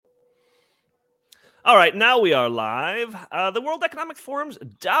All right, now we are live. The World Economic Forum's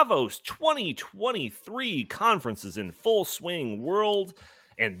Davos 2023 conference is in full swing. World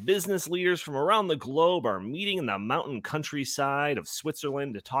and business leaders from around the globe are meeting in the mountain countryside of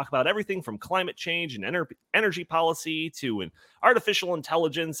Switzerland to talk about everything from climate change and energy policy to artificial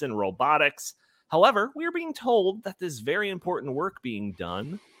intelligence and robotics. However, we are being told that there's very important work being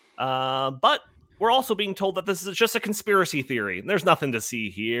done, but we're also being told that this is just a conspiracy theory. There's nothing to see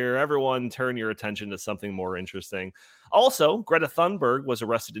here. Everyone turn your attention to something more interesting. Also, Greta Thunberg was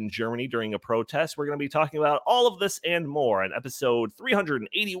arrested in Germany during a protest. We're going to be talking about all of this and more in episode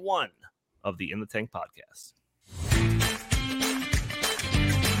 381 of the In the Tank podcast.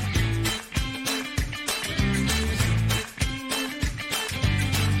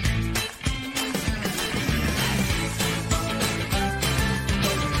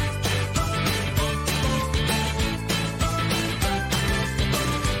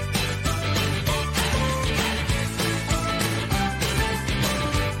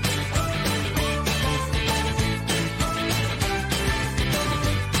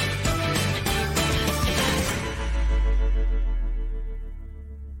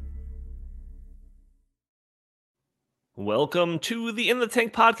 Welcome to the In the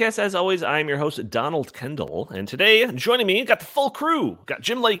Tank podcast. As always, I'm your host, Donald Kendall. And today, joining me, got the full crew. Got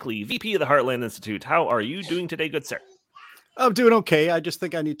Jim Lakely, VP of the Heartland Institute. How are you doing today, good sir? I'm doing okay. I just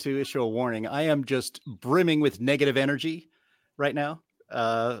think I need to issue a warning. I am just brimming with negative energy right now.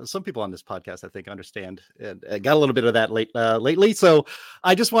 Some people on this podcast, I think, understand. And I got a little bit of that lately. So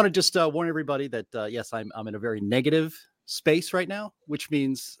I just want to warn everybody that, yes, I'm in a very negative space right now, which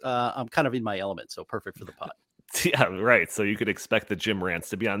means I'm kind of in my element. So perfect for the pod. Yeah, right. So you could expect the Jim rants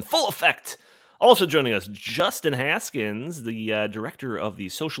to be on full effect. Also joining us, Justin Haskins, the director of the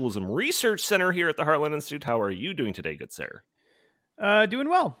Socialism Research Center here at the Heartland Institute. How are you doing today, good sir? Doing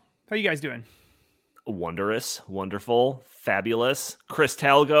well. How are you guys doing? Wondrous, wonderful, fabulous. Chris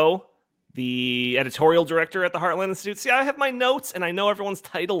Talgo, the editorial director at the Heartland Institute. See, I have my notes and I know everyone's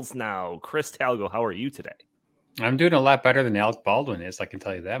titles now. Chris Talgo, how are you today? I'm doing a lot better than Alec Baldwin is. I can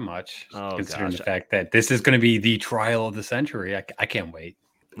tell you that much. Considering the fact that this is going to be the trial of the century. I can't wait.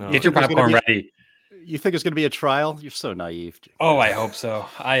 Get your popcorn ready. You think it's going to be a trial? You're so naive. Oh, I hope so.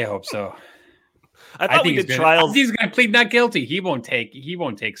 I think we did trials. He's going to plead not guilty. He won't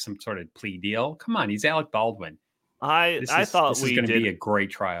take some sort of plea deal. Come on, he's Alec Baldwin. I thought this is going to be a great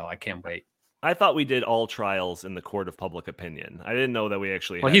trial. I can't wait. I thought we did all trials in the court of public opinion. I didn't know that we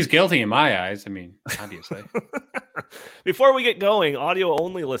actually Well, he's guilty in my eyes. I mean, obviously. Before we get going,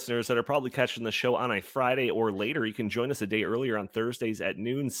 audio-only listeners that are probably catching the show on a Friday or later, you can join us a day earlier on Thursdays at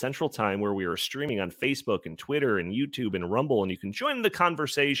noon Central Time, where we are streaming on Facebook and Twitter and YouTube and Rumble, and you can join the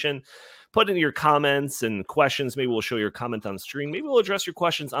conversation, put in your comments and questions. Maybe we'll show your comment on stream. Maybe we'll address your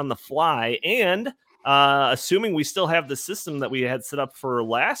questions on the fly, and assuming we still have the system that we had set up for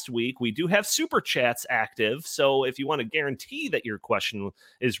last week, we do have super chats active. So if you want to guarantee that your question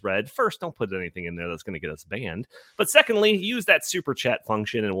is read, first, don't put anything in there that's going to get us banned. But secondly, use that super chat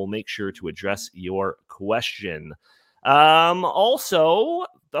function and we'll make sure to address your question. Also,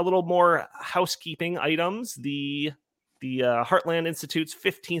 a little more housekeeping items. The Heartland Institute's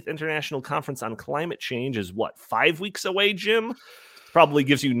 15th International Conference on Climate Change is 5 weeks away, Jim? Probably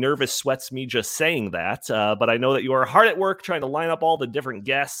gives you nervous sweats me just saying that, but I know that you are hard at work trying to line up all the different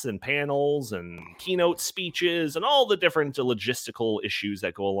guests and panels and keynote speeches and all the different logistical issues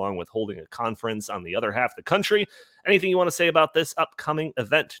that go along with holding a conference on the other half of the country. Anything you want to say about this upcoming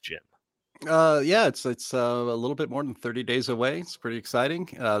event, Jim? Yeah, it's a little bit more than 30 days away. It's pretty exciting.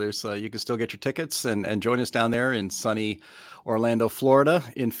 There's you can still get your tickets and join us down there in sunny Orlando, Florida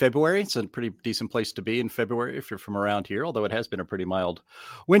in February. It's a pretty decent place to be in February if you're from around here, although it has been a pretty mild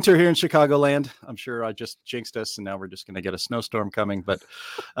winter here in Chicagoland. I'm sure I just jinxed us and now we're just going to get a snowstorm coming. But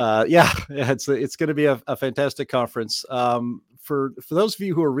yeah, it's going to be a fantastic conference. For those of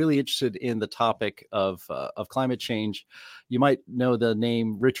you who are really interested in the topic of climate change, you might know the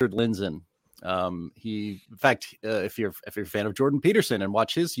name Richard Lindzen. In fact, if you're a fan of Jordan Peterson and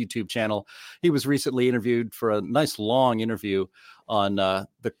watch his YouTube channel, he was recently interviewed for a nice long interview on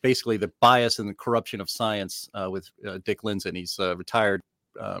basically the bias and the corruption of science with Dick Lindzen. He's a retired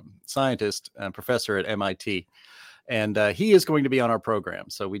scientist and professor at MIT. And he is going to be on our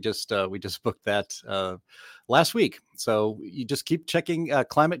program. So we just booked that last week. So you just keep checking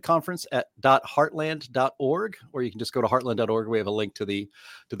climate conference at .heartland.org, or you can just go to heartland.org. We have a link to the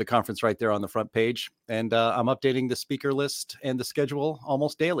conference right there on the front page. And I'm updating the speaker list and the schedule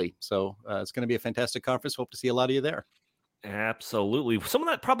almost daily. So it's going to be a fantastic conference. Hope to see a lot of you there. Absolutely. Someone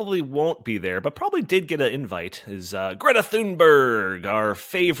that probably won't be there, but probably did get an invite is Greta Thunberg, our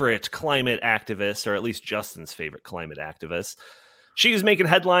favorite climate activist, or at least Justin's favorite climate activist. She was making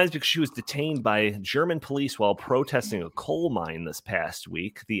headlines because she was detained by German police while protesting a coal mine this past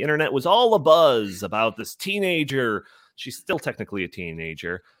week. The internet was all abuzz about this teenager. She's still technically a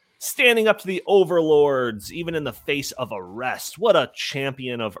teenager, standing up to the overlords, even in the face of arrest. What a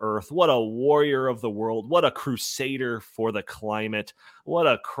champion of Earth. What a warrior of the world. What a crusader for the climate. What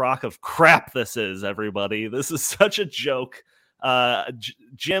a crock of crap this is, everybody. This is such a joke.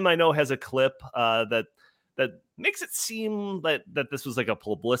 Jim, I know, has a clip that makes it seem that this was like a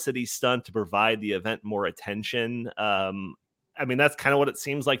publicity stunt to provide the event more attention. I mean, that's kind of what it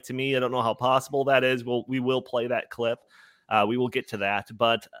seems like to me. I don't know how possible that is. We will play that clip. We will get to that,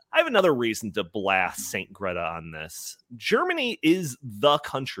 but I have another reason to blast St. Greta on this. Germany is the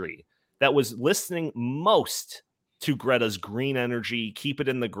country that was listening most to Greta's green energy, keep it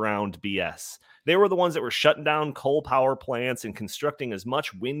in the ground BS. They were the ones that were shutting down coal power plants and constructing as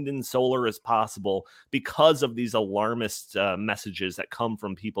much wind and solar as possible because of these alarmist messages that come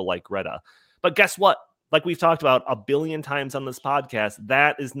from people like Greta. But guess what? Like we've talked about a billion times on this podcast,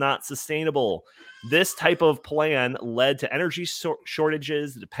 that is not sustainable. This type of plan led to energy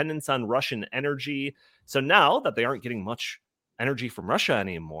shortages, dependence on Russian energy. So now that they aren't getting much energy from Russia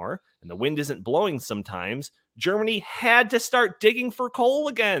anymore, and the wind isn't blowing sometimes, Germany had to start digging for coal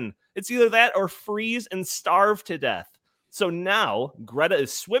again. It's either that or freeze and starve to death. So now Greta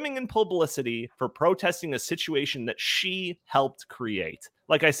is swimming in publicity for protesting a situation that she helped create.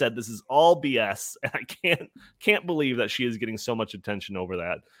 Like I said, this is all BS, and I can't believe that she is getting so much attention over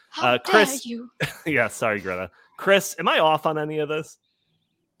that. How Chris, dare you? Yeah, sorry, Greta. Chris, am I off on any of this?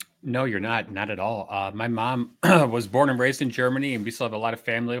 No, you're not at all. My mom was born and raised in Germany, and we still have a lot of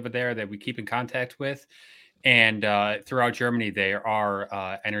family over there that we keep in contact with. And throughout Germany, there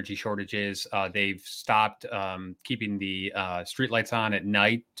are energy shortages. They've stopped keeping the streetlights on at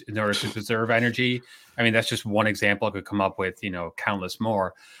night in order to preserve energy. I mean, that's just one example. I could come up with, countless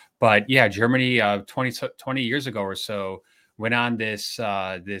more. But yeah, Germany 20 years ago or so went on this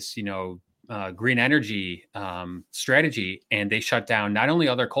green energy strategy, and they shut down not only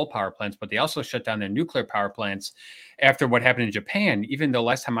other coal power plants, but they also shut down their nuclear power plants after what happened in Japan. Even though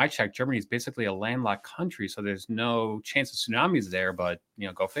last time I checked, Germany is basically a landlocked country, so there's no chance of tsunamis there, but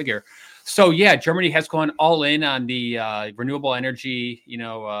go figure. So yeah, Germany has gone all in on the renewable energy,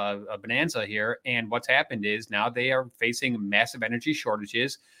 bonanza here. And what's happened is now they are facing massive energy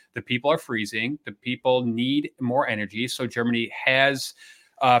shortages. The people are freezing. The people need more energy. So Germany has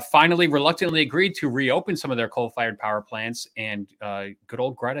finally reluctantly agreed to reopen some of their coal-fired power plants, and good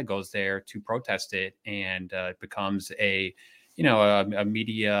old Greta goes there to protest it, and it becomes a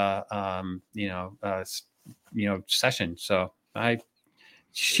media session. So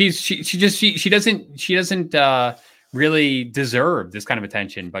she doesn't really deserve this kind of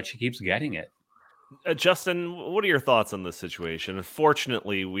attention, but she keeps getting it. Justin, what are your thoughts on this situation?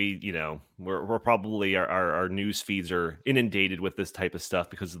 Unfortunately, we're probably our news feeds are inundated with this type of stuff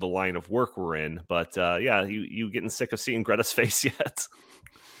because of the line of work we're in. But yeah, you getting sick of seeing Greta's face yet?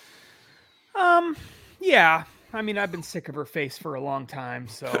 Yeah. I mean, I've been sick of her face for a long time,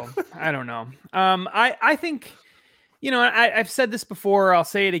 so I don't know. I think, I've said this before. I'll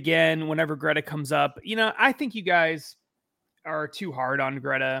say it again whenever Greta comes up. I think you guys are too hard on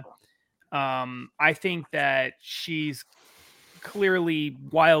Greta. I think that she's clearly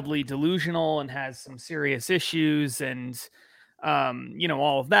wildly delusional and has some serious issues and,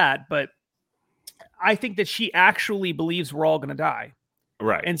 all of that. But I think that she actually believes we're all going to die.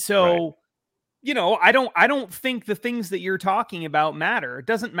 Right. And so, I don't think the things that you're talking about matter. It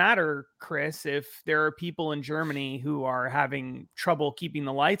doesn't matter, Chris, if there are people in Germany who are having trouble keeping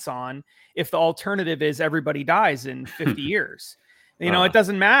the lights on, if the alternative is everybody dies in 50 years. It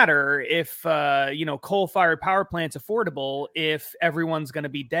doesn't matter if, coal-fired power plant's affordable if everyone's going to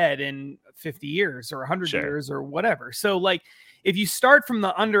be dead in 50 years or 100 years or whatever. So, if you start from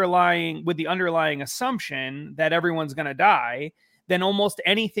the underlying assumption that everyone's going to die, then almost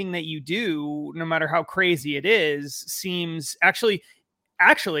anything that you do, no matter how crazy it is, seems actually,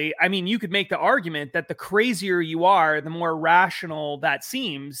 I mean, you could make the argument that the crazier you are, the more rational that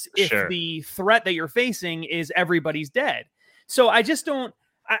seems if the threat that you're facing is everybody's dead. So I just don't.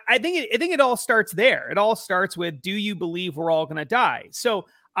 I think it all starts there. It all starts with, do you believe we're all going to die? So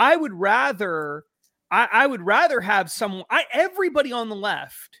I would rather have everybody on the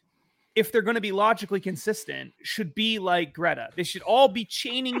left, if they're going to be logically consistent, should be like Greta. They should all be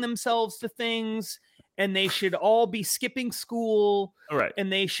chaining themselves to things, and they should all be skipping school, right? And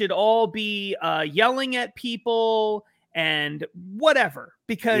they should all be yelling at people and whatever,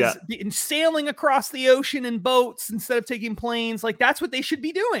 because in sailing across the ocean in boats instead of taking planes, like that's what they should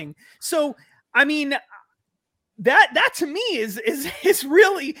be doing. So, I mean, that to me is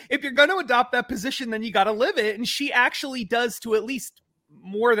really, if you're going to adopt that position, then you got to live it. And she actually does, to at least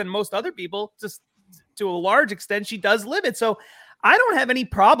more than most other people, just to a large extent, she does live it. So I don't have any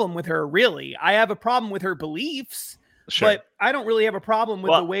problem with her, really. I have a problem with her beliefs, but I don't really have a problem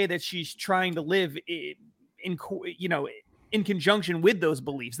with the way that she's trying to live in conjunction with those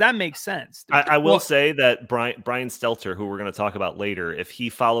beliefs. That makes sense. I will say that Brian Stelter, who we're going to talk about later, if he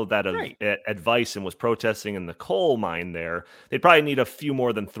followed that advice and was protesting in the coal mine there, they'd probably need a few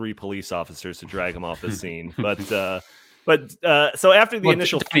more than 3 police officers to drag him off the scene. But so after the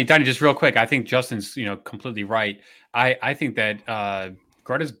initial... Donnie, just real quick, I think Justin's completely right. I think that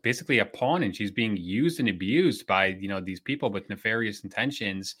Greta's basically a pawn, and she's being used and abused by these people with nefarious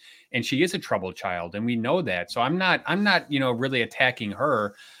intentions, and she is a troubled child, and we know that. So I'm not really attacking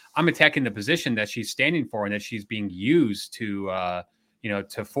her. I'm attacking the position that she's standing for, and that she's being used to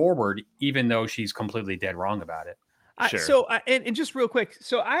forward, even though she's completely dead wrong about it. Sure. And just real quick,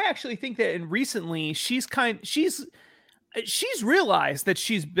 so I actually think that recently she's realized that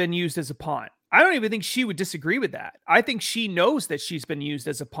she's been used as a pawn. I don't even think she would disagree with that. I think she knows that she's been used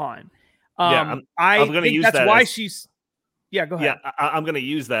as a pawn. I'm going to use that's that why she's. Yeah, go ahead. Yeah, I'm going to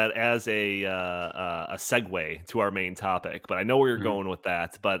use that as a segue to our main topic, but I know where you're going with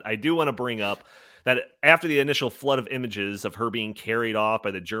that. But I do want to bring up that after the initial flood of images of her being carried off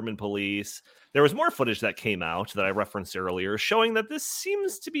by the German police, there was more footage that came out that I referenced earlier, showing that this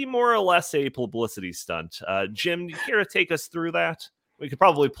seems to be more or less a publicity stunt. Jim, do you care to take us through that? We could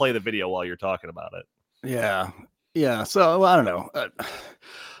probably play the video while you're talking about it. Yeah. So I don't know.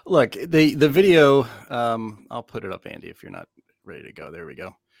 Look, the video. I'll put it up, Andy, if you're not ready to go. There we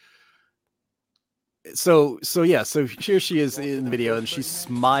go. So here she is in the video, and she's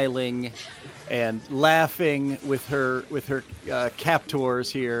smiling and laughing with her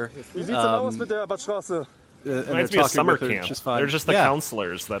captors here. Reminds me of summer camp. They're just the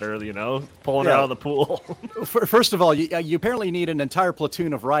counselors that are, pulling her out of the pool. First of all, you apparently need an entire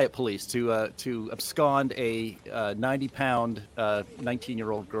platoon of riot police to abscond a 90-pound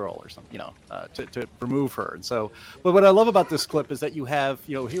 19-year-old girl or something, to remove her. And so, but what I love about this clip is that you have,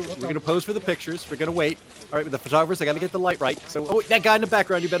 here we're going to pose for the pictures. We're going to wait. All right, with the photographers, I got to get the light right. So, that guy in the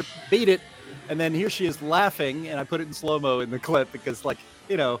background, you better beat it. And then here she is laughing, and I put it in slow-mo in the clip because,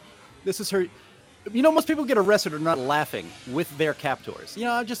 this is her. Most people get arrested or not laughing with their captors.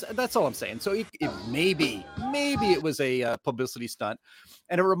 That's all I'm saying. So maybe it was a publicity stunt.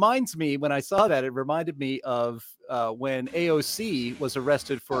 And it reminds me, when I saw that, it reminded me of when AOC was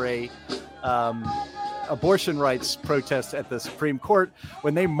arrested for a abortion rights protest at the Supreme Court,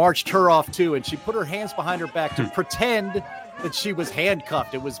 when they marched her off too, and she put her hands behind her back to pretend that she was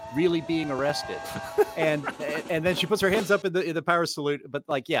handcuffed. It was really being arrested. And then she puts her hands up in the power salute, but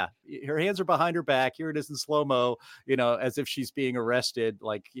her hands are behind her back. Here it is in slow-mo, as if she's being arrested,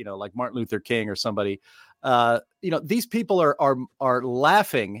 like Martin Luther King or somebody. These people are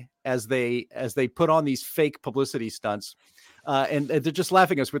laughing as they put on these fake publicity stunts, and they're just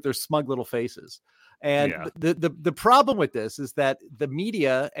laughing at us with their smug little faces. And the problem with this is that the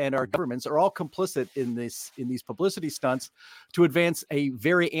media and our governments are all complicit in these publicity stunts to advance a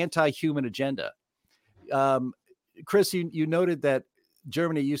very anti-human agenda. Chris, you noted that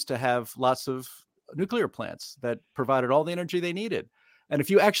Germany used to have lots of nuclear plants that provided all the energy they needed. And if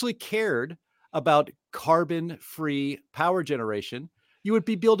you actually cared about carbon-free power generation, you would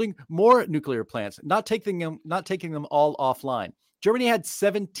be building more nuclear plants, not taking them all offline. Germany had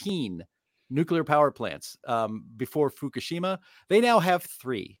 17 nuclear power plants before Fukushima. They now have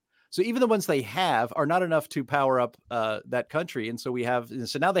 3. So even the ones they have are not enough to power up that country. And so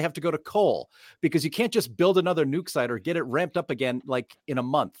now they have to go to coal, because you can't just build another nuke site or get it ramped up again like in a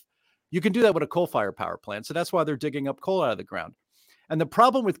month. You can do that with a coal-fired power plant. So that's why they're digging up coal out of the ground. And the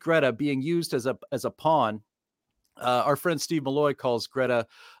problem with Greta being used as a pawn, our friend Steve Malloy calls Greta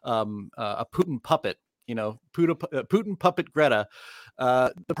a Putin puppet. Putin puppet Greta.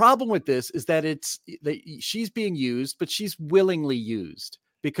 The problem with this is that she's being used, but she's willingly used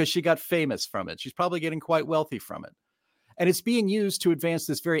because she got famous from it. She's probably getting quite wealthy from it. And it's being used to advance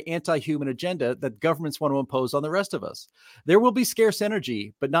this very anti-human agenda that governments want to impose on the rest of us. There will be scarce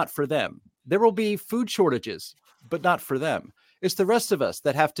energy, but not for them. There will be food shortages, but not for them. It's the rest of us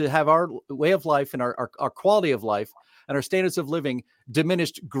that have to have our way of life and our quality of life and our standards of living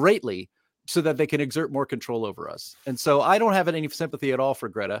diminished greatly so that they can exert more control over us. And so I don't have any sympathy at all for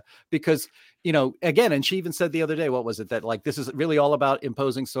Greta because, again, and she even said the other day, what was it, that like, this is really all about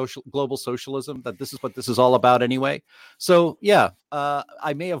imposing global socialism, that this is what this is all about anyway. So yeah,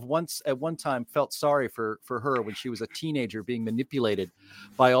 I may have at one time felt sorry for her when she was a teenager being manipulated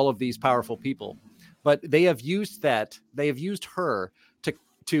by all of these powerful people, but they have used her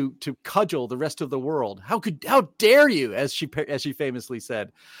to cudgel the rest of the world. How dare you, as she famously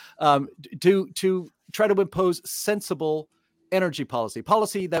said, to try to impose sensible energy policy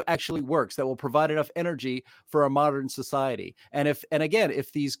that actually works, that will provide enough energy for a modern society. And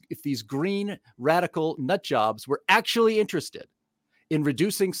if these green radical nut jobs were actually interested in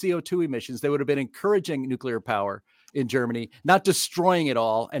reducing CO2 emissions, they would have been encouraging nuclear power in Germany, not destroying it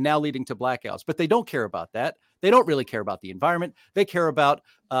all and now leading to blackouts. But they don't care about that. They don't really care about the environment. They care about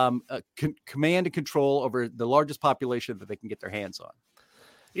command and control over the largest population that they can get their hands on.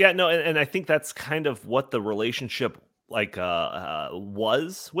 Yeah, no, and I think that's kind of what the relationship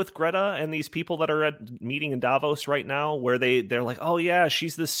was with Greta and these people that are at meeting in Davos right now, where they're like, oh yeah,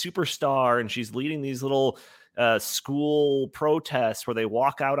 she's this superstar and she's leading these little school protests where they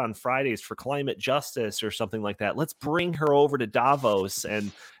walk out on Fridays for climate justice or something like that. Let's bring her over to Davos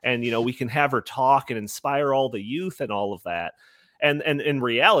and we can have her talk and inspire all the youth and all of that. And in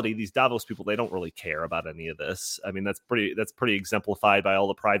reality, these Davos people, they don't really care about any of this. I mean, that's pretty exemplified by all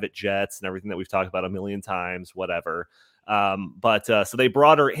the private jets and everything that we've talked about a million times, whatever. So they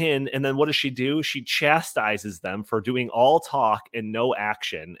brought her in, and then what does she do? She chastises them for doing all talk and no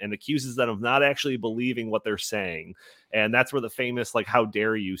action, and accuses them of not actually believing what they're saying. And that's where the famous, like, how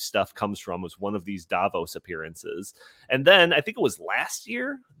dare you stuff comes from, was one of these Davos appearances. And then I think it was last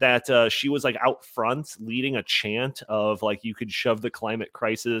year that she was like out front leading a chant of like, you could shove the climate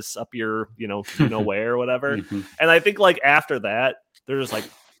crisis up your, where or whatever. Mm-hmm. And I think like after that, they're just like,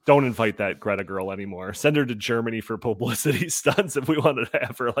 don't invite that Greta girl anymore. Send her to Germany for publicity stunts if we wanted to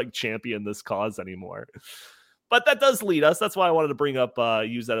have her like champion this cause anymore. But that does lead us. That's why I wanted to bring up,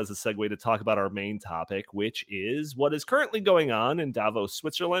 use that as a segue to talk about our main topic, which is what is currently going on in Davos,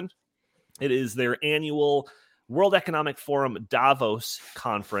 Switzerland. It is their annual World Economic Forum Davos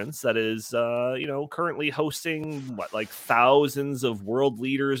conference that is, currently hosting thousands of world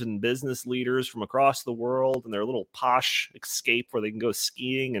leaders and business leaders from across the world, and their little posh escape where they can go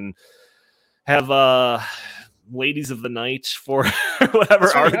skiing and have ladies of the night for whatever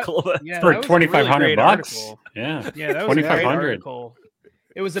article. For $2,500 bucks. Yeah, that was a great article.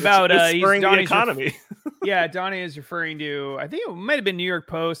 It was about the economy. Donnie is referring to, I think it might have been New York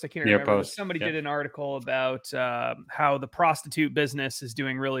Post. I can't remember. Somebody did an article about how the prostitute business is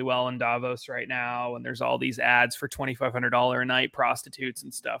doing really well in Davos right now, and there's all these ads for $2,500 a night prostitutes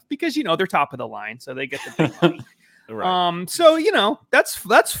and stuff because they're top of the line, so they get the big money. Right. So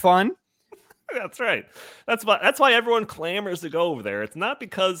that's fun. That's right. That's why everyone clamors to go over there. It's not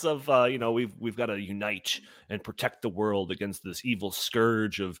because of we've got to unite and protect the world against this evil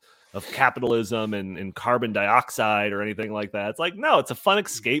scourge of capitalism and carbon dioxide or anything like that. It's like, no, it's a fun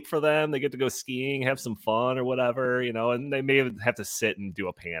escape for them. They get to go skiing, have some fun or whatever, and they may have to sit and do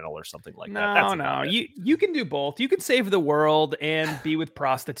a panel or something like that. No. You can do both. You can save the world and be with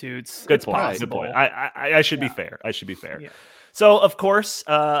prostitutes. Good point. Good point. I should be fair. Yeah. So, of course,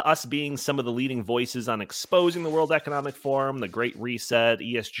 us being some of the leading voices on exposing the World Economic Forum, the Great Reset,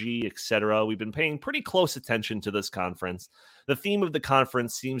 ESG, etc., we've been paying pretty close attention to this conference. The theme of the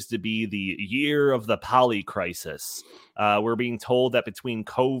conference seems to be the year of the polycrisis. We're being told that between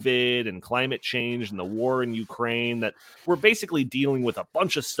COVID and climate change and the war in Ukraine, that we're basically dealing with a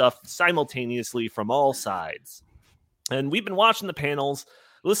bunch of stuff simultaneously from all sides. And we've been watching the panels,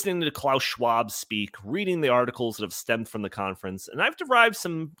 listening to Klaus Schwab speak, reading the articles that have stemmed from the conference, and I've derived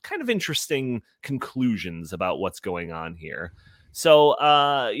some kind of interesting conclusions about what's going on here. So,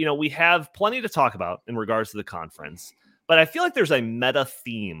 we have plenty to talk about in regards to the conference, but I feel like there's a meta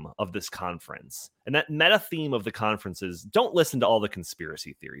theme of this conference. And that meta theme of the conference is, don't listen to all the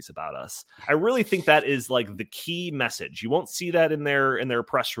conspiracy theories about us. I really think that is like the key message. You won't see that in their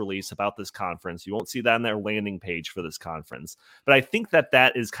press release about this conference. You won't see that on their landing page for this conference. But I think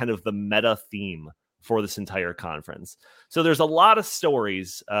that is kind of the meta theme for this entire conference. So there's a lot of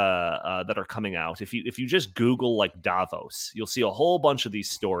stories that are coming out. If you just Google like Davos, you'll see a whole bunch of these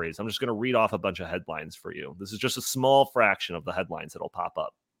stories. I'm just going to read off a bunch of headlines for you. This is just a small fraction of the headlines that'll pop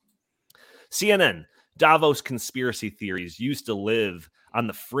up. CNN, Davos conspiracy theories used to live on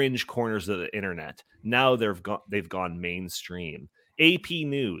the fringe corners of the internet. Now they've gone mainstream. AP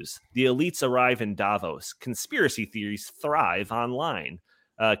News, the elites arrive in Davos. Conspiracy theories thrive online.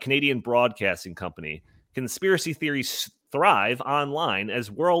 Canadian Broadcasting Company, conspiracy theories thrive online as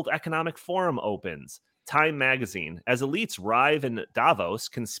World Economic Forum opens. Time magazine, as elites rive in Davos,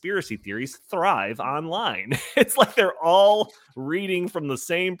 conspiracy theories thrive online. It's like they're all reading from the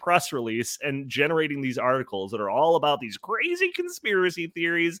same press release and generating these articles that are all about these crazy conspiracy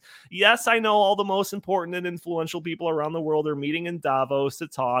theories. Yes, I know all the most important and influential people around the world are meeting in Davos to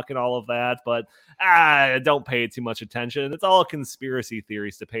talk and all of that, but don't pay too much attention. It's all conspiracy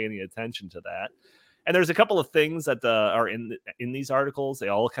theories to pay any attention to that. And there's a couple of things that are in these articles. They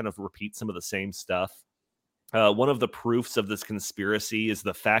all kind of repeat some of the same stuff. One of the proofs of this conspiracy is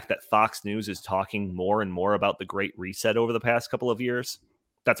the fact that Fox News is talking more and more about the Great Reset over the past couple of years.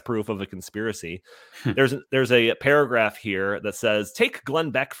 That's proof of a conspiracy. There's a paragraph here that says, take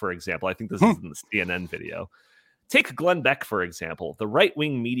Glenn Beck, for example. I think this is in the CNN video. Take Glenn Beck, for example, the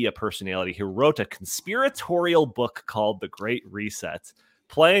right-wing media personality who wrote a conspiratorial book called The Great Reset,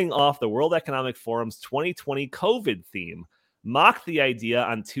 playing off the World Economic Forum's 2020 COVID theme. Mocked the idea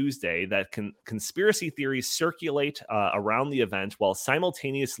on Tuesday that conspiracy theories circulate around the event while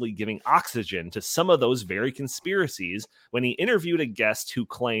simultaneously giving oxygen to some of those very conspiracies when he interviewed a guest who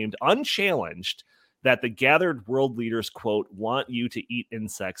claimed unchallenged that the gathered world leaders, quote, want you to eat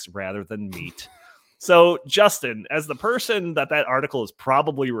insects rather than meat. So, Justin, as the person that article is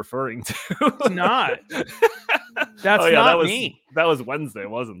probably referring to, not. That's not me. That was Wednesday,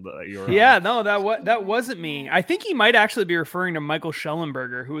 wasn't it? You were yeah, no, that wasn't me. I think he might actually be referring to Michael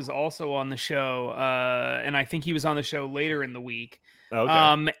Schellenberger, who was also on the show, and I think he was on the show later in the week.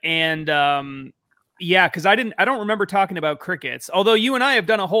 Okay. Yeah, because I don't remember talking about crickets. Although you and I have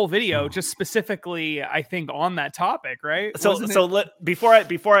done a whole video just specifically, I think, on that topic, right? Before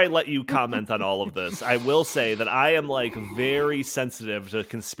I let you comment on all of this, I will say that I am like very sensitive to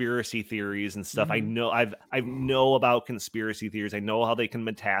conspiracy theories and stuff. Mm-hmm. I know about conspiracy theories. I know how they can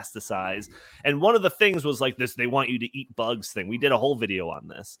metastasize. And one of the things was like this: they want you to eat bugs thing. We did a whole video on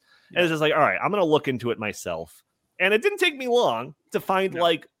this, and it's just like, all right, I'm gonna look into it myself. And it didn't take me long to find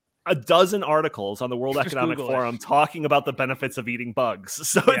like a dozen articles on the World Economic Forum talking about the benefits of eating bugs.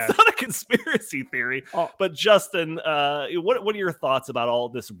 So it's not a conspiracy theory. But Justin, what are your thoughts about all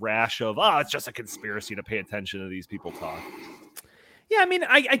this rash of, it's just a conspiracy to pay attention to these people talk? Yeah, I mean,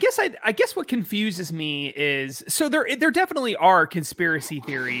 I guess what confuses me is, so there definitely are conspiracy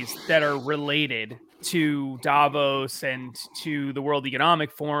theories that are related to Davos and to the World Economic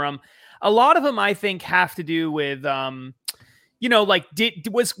Forum. A lot of them, I think, have to do with, like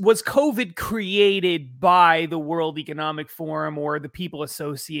was COVID created by the World Economic Forum or the people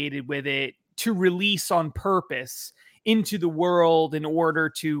associated with it to release on purpose into the world in order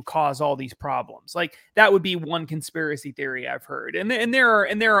to cause all these problems? Like that would be one conspiracy theory I've heard, and there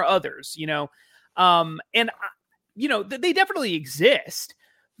are others, they definitely exist,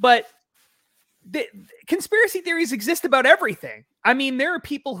 but the conspiracy theories exist about everything. I mean, there are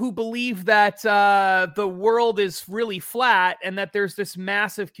people who believe that the world is really flat and that there's this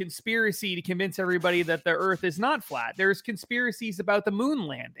massive conspiracy to convince everybody that the earth is not flat. There's conspiracies about the moon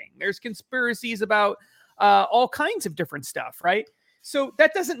landing. There's conspiracies about all kinds of different stuff, right? So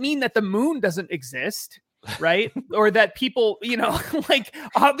that doesn't mean that the moon doesn't exist, right? Or that people, like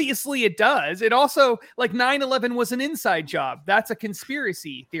obviously it does. It also, like 9/11 was an inside job. That's a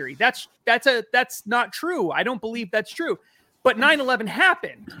conspiracy theory. That's not true. I don't believe that's true. But 9/11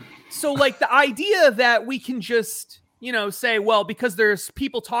 happened. So like the idea that we can just, say, well, because there's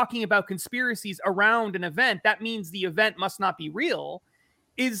people talking about conspiracies around an event, that means the event must not be real,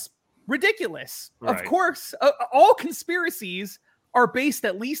 is ridiculous. Right. Of course, all conspiracies are based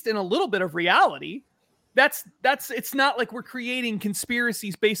at least in a little bit of reality. It's not like we're creating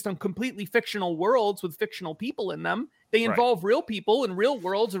conspiracies based on completely fictional worlds with fictional people in them. They involve real people and real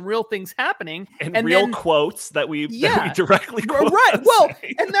worlds and real things happening. And real quotes that we directly quote. Right. Well,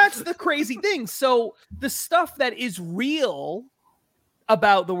 and that's the crazy thing. So the stuff that is real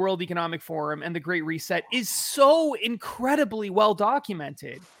about the World Economic Forum and the Great Reset is so incredibly well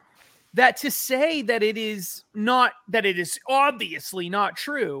documented that to say that it is obviously not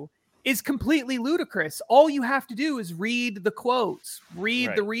true is completely ludicrous. All you have to do is read the quotes,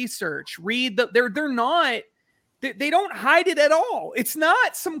 read the research, they don't hide it at all. It's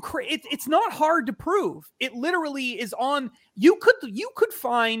not it's not hard to prove. It literally is on. You could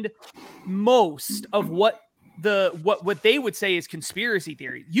find most of what they would say is conspiracy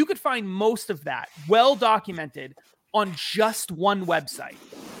theory. You could find most of that well documented on just one website,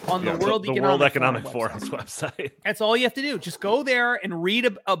 on the World Economic Forum's website. That's all you have to do. Just go there and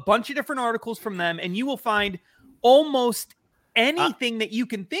read a bunch of different articles from them, and you will find almost anything that you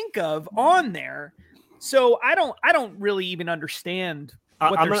can think of on there. So I don't really even understand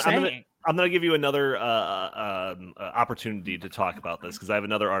what they're saying. I'm going to give you another opportunity to talk about this because I have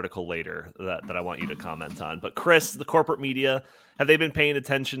another article later that I want you to comment on. But Chris, the corporate media, have they been paying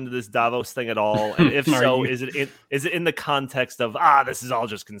attention to this Davos thing at all? And if so, is it in the context of this is all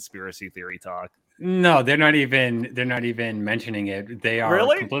just conspiracy theory talk? No, they're not even mentioning it. They are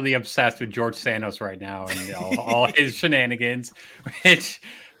Really? completely obsessed with George Santos right now and all his shenanigans, which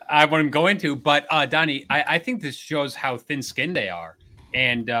I wouldn't go into. But Donnie, I think this shows how thin-skinned they are.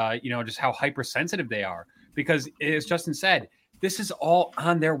 And, just how hypersensitive they are, because as Justin said, this is all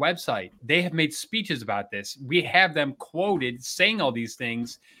on their website. They have made speeches about this. We have them quoted saying all these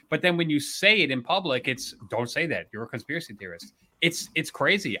things. But then when you say it in public, it's don't say that. You're a conspiracy theorist. It's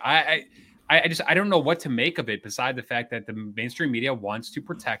crazy. I don't know what to make of it, beside the fact that the mainstream media wants to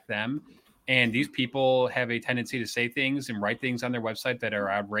protect them. And these people have a tendency to say things and write things on their website that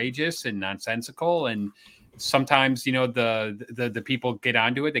are outrageous and nonsensical. And sometimes, the people get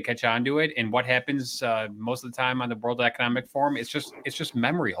onto it, they catch onto it. And what happens most of the time on the World Economic Forum, it's just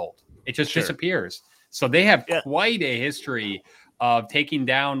memory hold. It just disappears. So they have quite a history of taking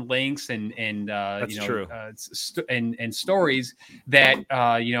down links and stories that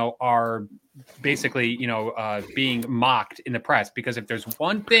are basically being mocked in the press, because if there's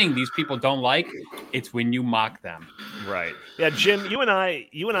one thing these people don't like, it's when you mock them. Right. Yeah, Jim, you and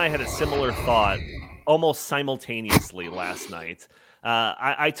I had a similar thought almost simultaneously last night.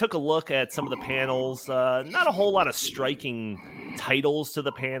 I took a look at some of the panels. Not a whole lot of striking titles to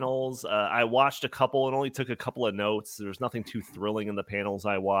the panels. I watched a couple and only took a couple of notes. There was nothing too thrilling in the panels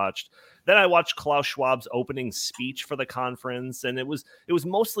I watched. Then I watched Klaus Schwab's opening speech for the conference, and it was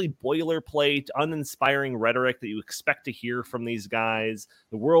mostly boilerplate, uninspiring rhetoric that you expect to hear from these guys.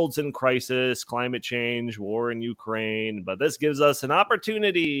 The world's in crisis, climate change, war in Ukraine, but this gives us an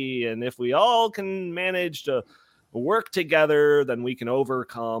opportunity, and if we all can manage to work together, then we can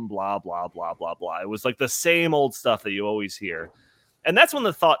overcome blah, blah, blah, blah, blah. It was like the same old stuff that you always hear. And that's when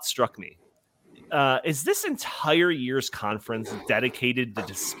the thought struck me. Is this entire year's conference dedicated to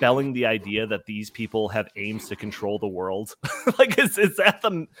dispelling the idea that these people have aims to control the world? Like,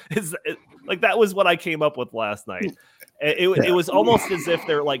 that was what I came up with last night. It was almost as if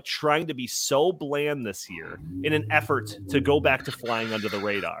they're like trying to be so bland this year in an effort to go back to flying under the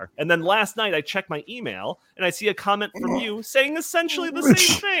radar. And then last night I checked my email and I see a comment from you saying essentially the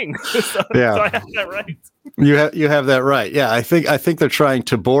same thing. So I have that right. You have that right. Yeah, I think they're trying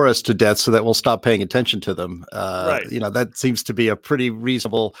to bore us to death so that we'll stop paying attention to them. Right. That seems to be a pretty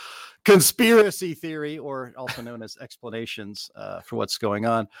reasonable conspiracy theory, or also known as explanations for what's going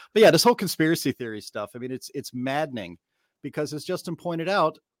on. But yeah, this whole conspiracy theory stuff, I mean, it's maddening, because as Justin pointed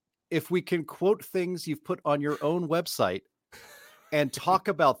out, if we can quote things you've put on your own website and talk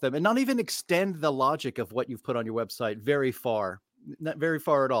about them and not even extend the logic of what you've put on your website very far, not very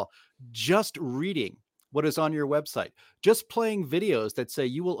far at all, just reading what is on your website, just playing videos that say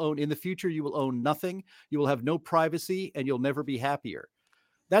in the future, you will own nothing, you will have no privacy, and you'll never be happier.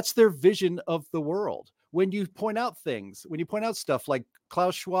 That's their vision of the world. When you point out stuff like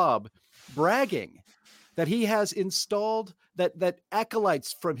Klaus Schwab bragging that he has installed that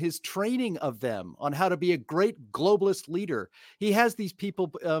acolytes from his training of them on how to be a great globalist leader. He has these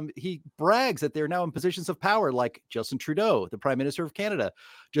people, he brags that they're now in positions of power, like Justin Trudeau, the Prime Minister of Canada,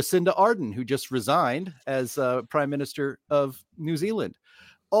 Jacinda Ardern, who just resigned as Prime Minister of New Zealand.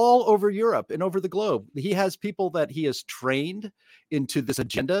 All over Europe and over the globe, he has people that he has trained into this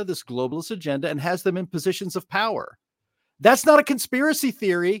agenda, this globalist agenda, and has them in positions of power. That's not a conspiracy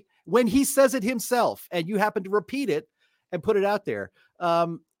theory when he says it himself, and you happen to repeat it and put it out there.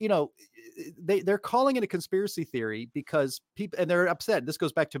 They're calling it a conspiracy theory because people, and they're upset. This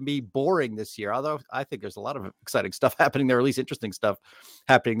goes back to me boring this year, although I think there's a lot of exciting stuff happening there, or at least interesting stuff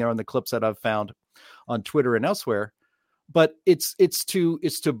happening there on the clips that I've found on Twitter and elsewhere. But it's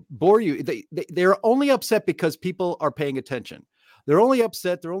to bore you. They're only upset because people are paying attention. They're only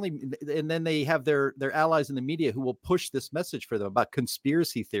upset. And then they have their allies in the media who will push this message for them about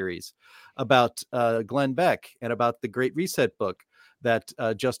conspiracy theories, about Glenn Beck, and about the Great Reset book that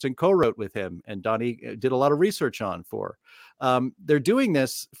Justin co-wrote with him and Donnie did a lot of research on. They're doing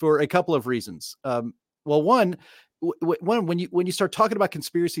this for a couple of reasons. One, when you start talking about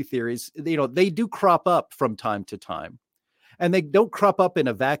conspiracy theories, they do crop up from time to time. And they don't crop up in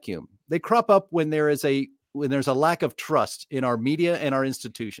a vacuum. They crop up when there's a lack of trust in our media and our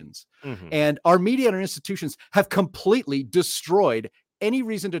institutions. Mm-hmm. And our media and our institutions have completely destroyed any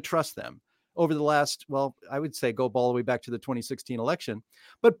reason to trust them over the last, I would say go all the way back to the 2016 election,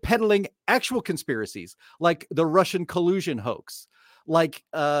 but peddling actual conspiracies like the Russian collusion hoax, like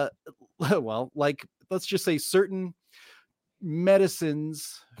let's just say certain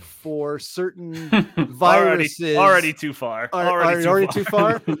medicines for certain viruses already too far. Already too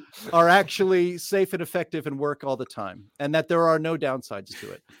far are actually safe and effective and work all the time, and that there are no downsides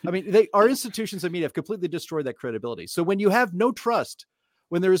to it. I mean, our institutions of media have completely destroyed that credibility. So when you have no trust,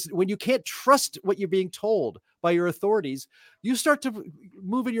 when you can't trust what you're being told by your authorities, you start to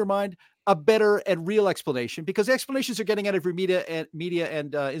move in your mind a better and real explanation, because the explanations you're getting out of your media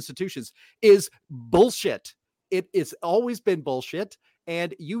and institutions is bullshit. It is always been bullshit,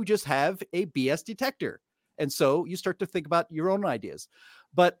 and you just have a BS detector. And so you start to think about your own ideas.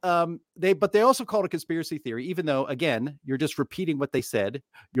 But they also call it a conspiracy theory, even though, again, you're just repeating what they said.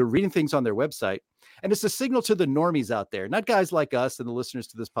 You're reading things on their website. And it's a signal to the normies out there, not guys like us and the listeners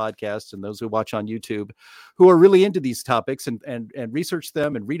to this podcast and those who watch on YouTube, who are really into these topics and research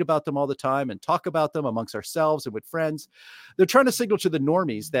them and read about them all the time and talk about them amongst ourselves and with friends. They're trying to signal to the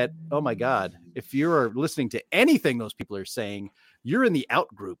normies that, oh my God, if you're listening to anything those people are saying, you're in the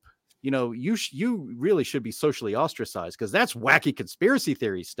out group. You know, you really should be socially ostracized, because that's wacky conspiracy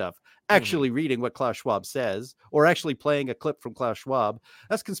theory stuff. Actually reading what Klaus Schwab says, or actually playing a clip from Klaus Schwab,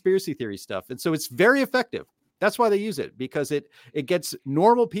 that's conspiracy theory stuff. And so it's very effective. That's why they use it, because it gets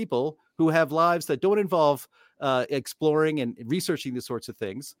normal people who have lives that don't involve exploring and researching these sorts of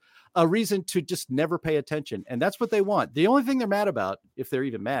things a reason to just never pay attention. And that's what they want. The only thing they're mad about, if they're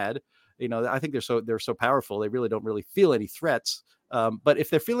even mad, you know, I think they're so powerful, they really don't really feel any threats. But if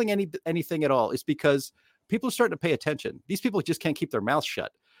they're feeling anything at all, it's because people are starting to pay attention. These people just can't keep their mouths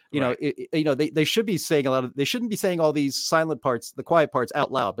shut. They should be saying they shouldn't be saying all these silent parts, the quiet parts out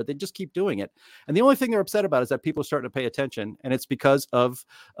loud, but they just keep doing it. And the only thing they're upset about is that people are starting to pay attention. And it's because of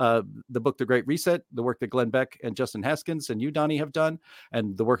the book, The Great Reset, the work that Glenn Beck and Justin Haskins and you, Donnie, have done,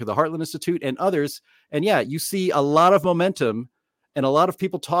 and the work of the Heartland Institute and others. And yeah, you see a lot of momentum and a lot of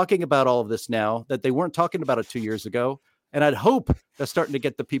people talking about all of this now that they weren't talking about it 2 years ago. And I'd hope that's starting to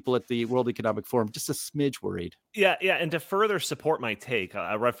get the people at the World Economic Forum just a smidge worried. Yeah. And to further support my take,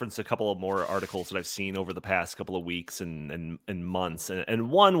 I referenced a couple of more articles that I've seen over the past couple of weeks and months. And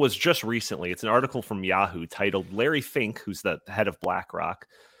one was just recently. It's an article from Yahoo titled "Larry Fink, who's the head of BlackRock,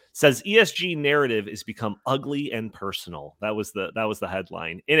 says ESG narrative is become ugly and personal." That was the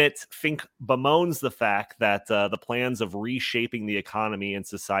headline. In it, Fink bemoans the fact that the plans of reshaping the economy and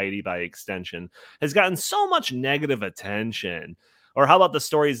society by extension has gotten so much negative attention. Or how about the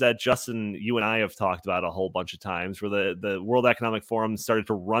stories that Justin, you and I have talked about a whole bunch of times, where the World Economic Forum started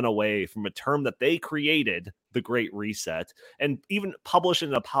to run away from a term that they created, the Great Reset, and even publish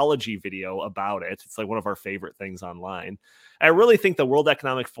an apology video about it. It's like one of our favorite things online. I really think the World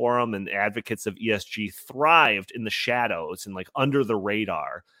Economic Forum and advocates of ESG thrived in the shadows and like under the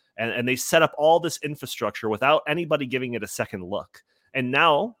radar. And they set up all this infrastructure without anybody giving it a second look. And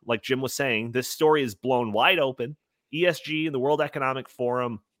now, like Jim was saying, this story is blown wide open. ESG and the World Economic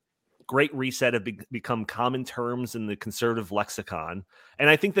Forum, Great Reset have become common terms in the conservative lexicon. And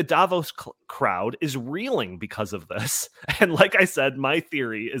I think the Davos crowd is reeling because of this. And like I said, my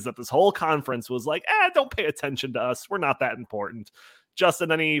theory is that this whole conference was like, don't pay attention to us. We're not that important.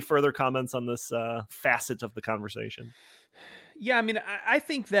 Justin, any further comments on this facet of the conversation? Yeah, I mean, I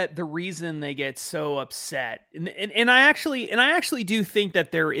think that the reason they get so upset, and I actually do think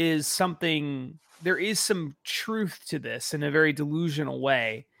that there is some truth to this in a very delusional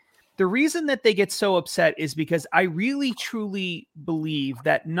way. The reason that they get so upset is because I really truly believe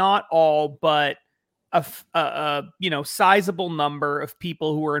that not all, but a sizable number of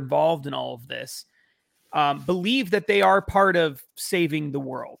people who are involved in all of this believe that they are part of saving the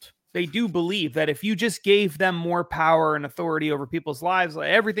world. They do believe that if you just gave them more power and authority over people's lives,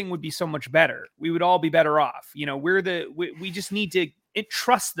 everything would be so much better. We would all be better off. You know, we just need to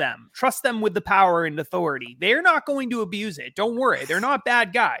trust them with the power and authority. They're not going to abuse it. Don't worry. They're not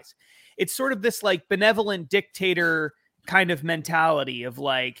bad guys. It's sort of this like benevolent dictator kind of mentality of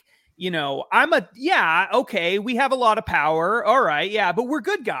like, you know, okay, we have a lot of power. All right. Yeah. But we're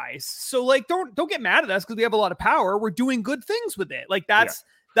good guys. So like, don't get mad at us because we have a lot of power. We're doing good things with it. Like that's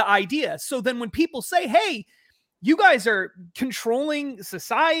the idea. So then when people say, hey, you guys are controlling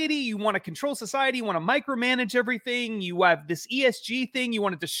society, you want to control society, you want to micromanage everything, you have this ESG thing, you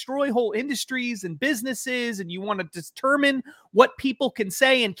want to destroy whole industries and businesses, and you want to determine what people can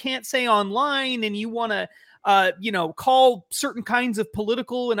say and can't say online, and you want to call certain kinds of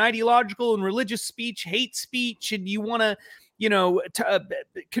political and ideological and religious speech hate speech, and you want to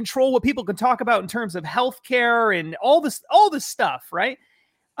control what people can talk about in terms of healthcare and all this stuff, right?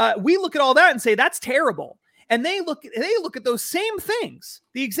 We look at all that and say that's terrible. And they look at those same things,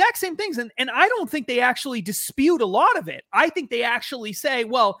 the exact same things. And I don't think they actually dispute a lot of it. I think they actually say,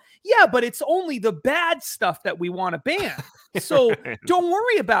 well, yeah, but it's only the bad stuff that we want to ban. So don't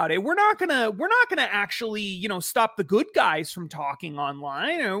worry about it. We're not gonna actually, stop the good guys from talking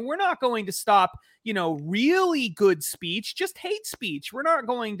online, or we're not going to stop, really good speech, just hate speech. We're not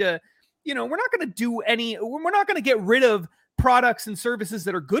going to, we're not going to get rid of products and services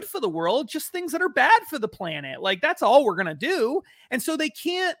that are good for the world, just things that are bad for the planet. Like, that's all we're going to do. And so they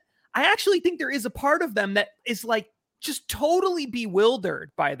can't, I actually think there is a part of them that is like just totally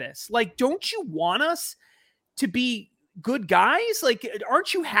bewildered by this. Like, don't you want us to be good guys? Like,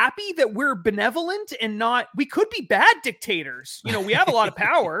 aren't you happy that we're benevolent and not, we could be bad dictators. We have a lot of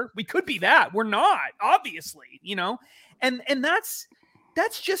power. We could be that. We're not, obviously, and that's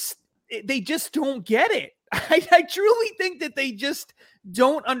just, they just don't get it. I truly think that they just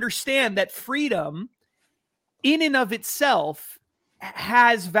don't understand that freedom in and of itself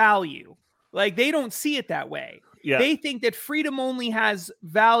has value. Like, they don't see it that way. Yeah. They think that freedom only has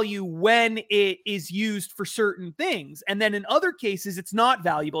value when it is used for certain things. And then in other cases, it's not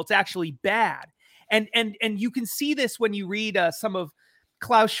valuable. It's actually bad. And you can see this when you read some of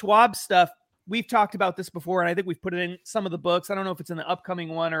Klaus Schwab's stuff. We've talked about this before, and I think we've put it in some of the books. I don't know if it's in the upcoming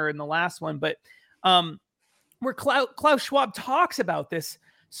one or in the last one, but where Klaus Schwab talks about this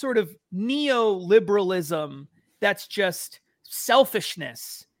sort of neoliberalism that's just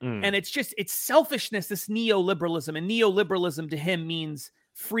selfishness. And it's selfishness, this neoliberalism. And neoliberalism to him means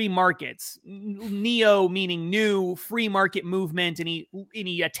free markets. Neo meaning new, free market movement. And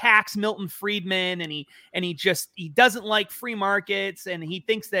he attacks Milton Friedman, and he doesn't like free markets. And he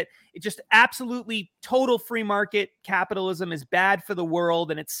thinks that it just absolutely total free market capitalism is bad for the world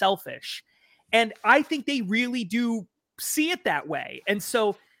and it's selfish. And I think they really do see it that way. And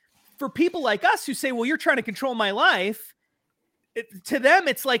so for people like us who say, well, you're trying to control my life, to them,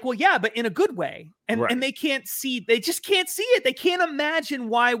 it's like, well, yeah, but in a good way. And right. And they just can't see it. They can't imagine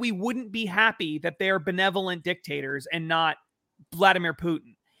why we wouldn't be happy that they're benevolent dictators and not Vladimir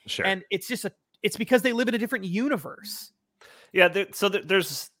Putin. Sure. And it's because they live in a different universe. Yeah.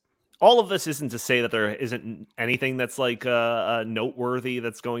 There's all of this isn't to say that there isn't anything that's like noteworthy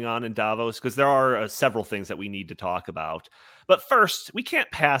that's going on in Davos, because there are several things that we need to talk about. But first, we can't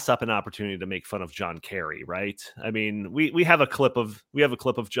pass up an opportunity to make fun of John Kerry, right? I mean, we have a clip of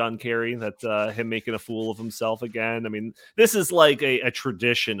John Kerry, that him making a fool of himself again. I mean, this is like a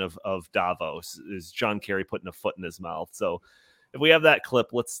tradition of Davos, is John Kerry putting a foot in his mouth. So if we have that clip,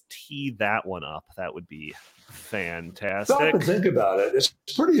 let's tee that one up. That would be fantastic. Stop and think about it. It's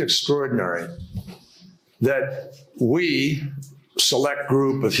pretty extraordinary that we, select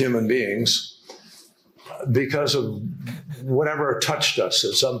group of human beings, because of whatever touched us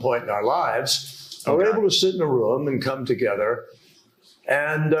at some point in our lives, are able to sit in a room and come together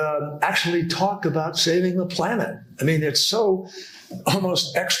and actually talk about saving the planet. I mean, it's so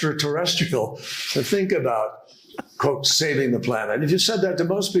almost extraterrestrial to think about, quote, saving the planet. If you said that to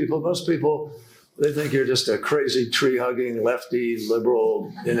most people, they think you're just a crazy tree-hugging lefty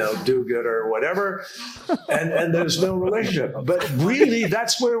liberal, do-gooder, whatever, and there's no relationship. But really,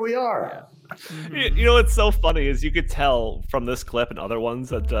 that's where we are. What's so funny is you could tell from this clip and other ones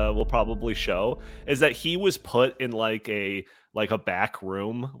that we'll probably show is that he was put in like a back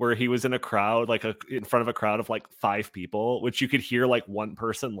room where he was in a crowd, in front of a crowd of like 5 people, which you could hear like one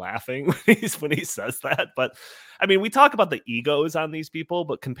person laughing when he says that. But I mean, we talk about the egos on these people,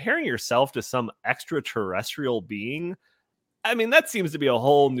 but comparing yourself to some extraterrestrial being, I mean, that seems to be a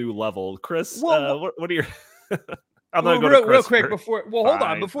whole new level. Chris, what are your... I'm going to go to Chris real quick before. Well, hold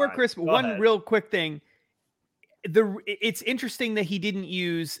on. Before Chris, one real quick thing. It's interesting that he didn't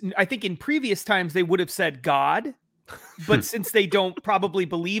use. I think in previous times they would have said God, but since they don't probably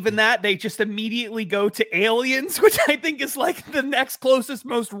believe in that, they just immediately go to aliens, which I think is like the next closest,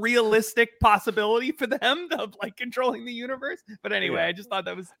 most realistic possibility for them of like controlling the universe. But anyway, I just thought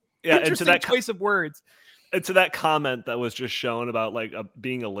that was interesting choice of words. And to that comment that was just shown about like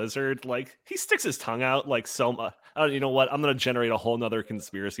being a lizard, like he sticks his tongue out like so much. You know what? I'm going to generate a whole nother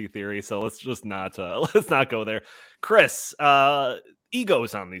conspiracy theory. So let's just not go there. Chris,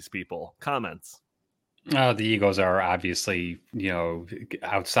 egos on these people, comments. The egos are obviously,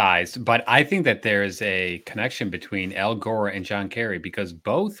 outsized, but I think that there's a connection between Al Gore and John Kerry because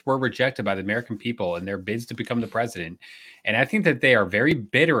both were rejected by the American people in their bids to become the president. And I think that they are very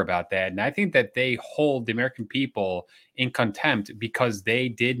bitter about that. And I think that they hold the American people in contempt because they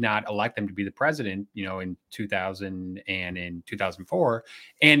did not elect them to be the president, in 2000 and in 2004.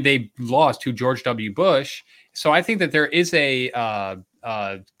 And they lost to George W. Bush. So I think that there is a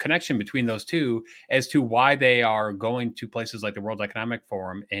connection between those two as to why they are going to places like the World Economic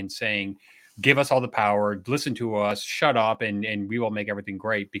Forum and saying, give us all the power, listen to us, shut up, and we will make everything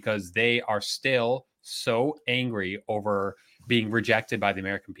great, because they are still so angry over being rejected by the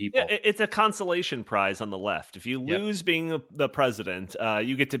American people. Yeah, it's a consolation prize on the left. If you lose being the president,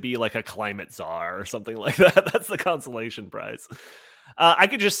 you get to be like a climate czar or something like that. That's the consolation prize. I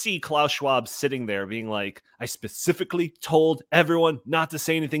could just see Klaus Schwab sitting there being like, I specifically told everyone not to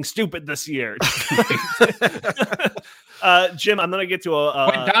say anything stupid this year. Jim, I'm going to get to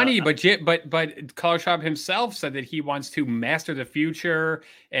but Klaus Schwab himself said that he wants to master the future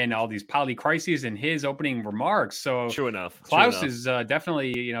and all these poly crises in his opening remarks. So true enough. Klaus is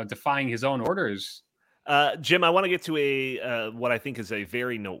definitely, defying his own orders. Jim, I want to get to what I think is a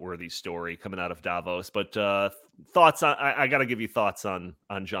very noteworthy story coming out of Davos, but thoughts on, I got to give you thoughts on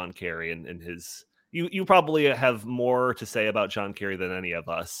John Kerry and his, you probably have more to say about John Kerry than any of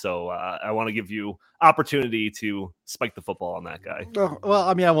us. So I want to give you opportunity to spike the football on that guy. Well,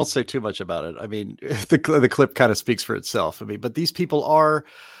 I mean, I won't say too much about it. I mean, the clip kind of speaks for itself. I mean, but these people are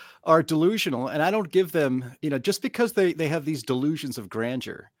delusional, and I don't give them, just because they have these delusions of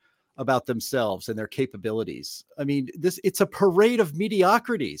grandeur about themselves and their capabilities. I mean, it's a parade of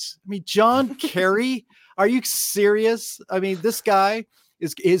mediocrities. I mean, John Kerry, are you serious? I mean, this guy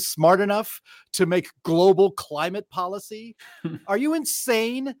is smart enough to make global climate policy. Are you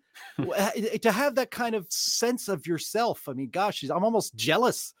insane to have that kind of sense of yourself? I mean, gosh, I'm almost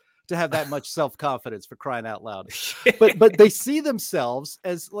jealous to have that much self-confidence, for crying out loud. But they see themselves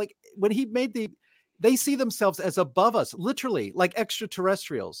as, like, when he made they see themselves as above us, literally, like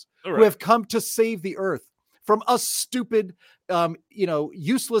extraterrestrials who have come to save the earth from us stupid,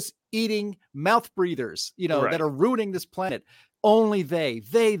 useless eating mouth breathers, that are ruining this planet. Only they,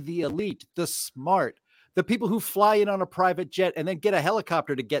 the elite, the smart, the people who fly in on a private jet and then get a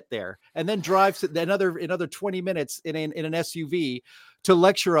helicopter to get there and then drive another 20 minutes in an SUV to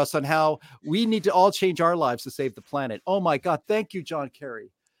lecture us on how we need to all change our lives to save the planet. Oh my God. Thank you, John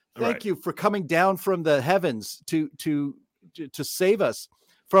Kerry. Thank you for coming down from the heavens to save us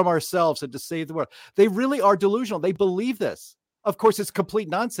from ourselves and to save the world. They really are delusional. They believe this. Of course, it's complete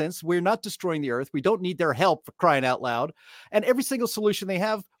nonsense. We're not destroying the earth. We don't need their help, for crying out loud. And every single solution they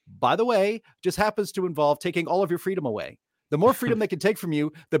have, by the way, just happens to involve taking all of your freedom away. The more freedom they can take from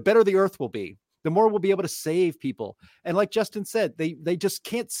you, the better the earth will be. The more we'll be able to save people. And like Justin said, they just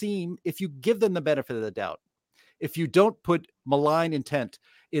can't seem, if you give them the benefit of the doubt, if you don't put malign intent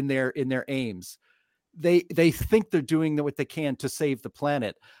in their aims, they think they're doing what they can to save the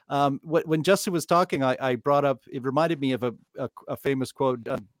planet. When Justin was talking, I brought up, it reminded me of a famous quote.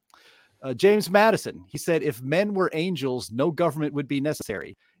 James Madison, he said, if men were angels, no government would be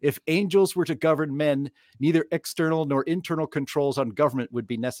necessary. If angels were to govern men, neither external nor internal controls on government would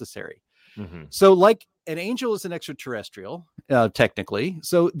be necessary. Mm-hmm. So, like, an angel is an extraterrestrial, technically.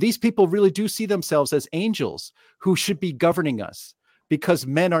 So these people really do see themselves as angels who should be governing us, because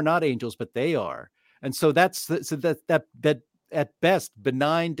men are not angels, but they are. And so that at best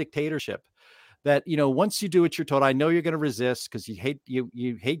benign dictatorship that, once you do what you're told, I know you're going to resist because you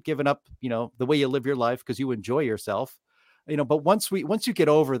hate giving up, the way you live your life because you enjoy yourself, but once you get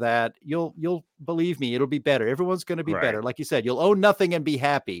over that, you'll believe me, it'll be better. Everyone's going to be better. Like you said, you'll own nothing and be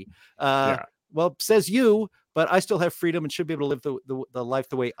happy. Well, says you, but I still have freedom and should be able to live the life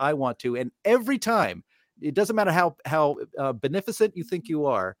the way I want to. And every time, it doesn't matter how beneficent you think you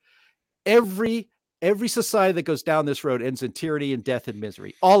are, every society that goes down this road ends in tyranny and death and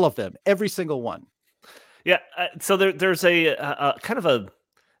misery. All of them, every single one. Yeah. So there's a kind of an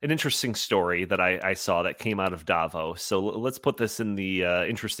interesting story that I saw that came out of Davos. So let's put this in the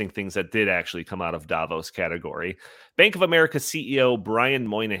interesting things that did actually come out of Davos category. Bank of America CEO Brian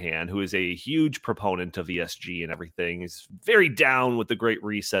Moynihan, who is a huge proponent of ESG and everything, is very down with the Great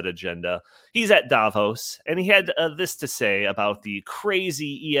Reset agenda. He's at Davos, and he had this to say about the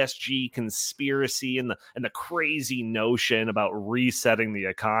crazy ESG conspiracy and the crazy notion about resetting the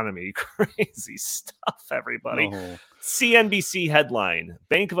economy. Crazy stuff, everybody. Oh. CNBC headline,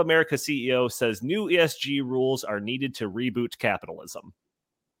 Bank of America CEO says new ESG rules are needed to reboot capitalism.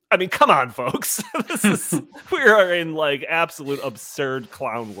 I mean, come on, folks. We are in like absolute absurd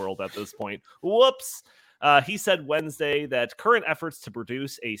clown world at this point. Whoops. He said Wednesday that current efforts to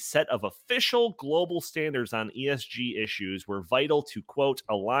produce a set of official global standards on ESG issues were vital to, quote,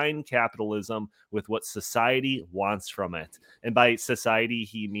 align capitalism with what society wants from it. And by society,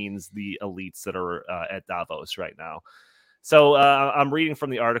 he means the elites that are at Davos right now. So I'm reading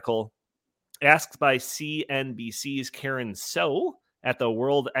from the article. Asked by CNBC's Karen So at the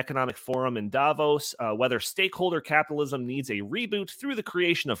World Economic Forum in Davos, whether stakeholder capitalism needs a reboot through the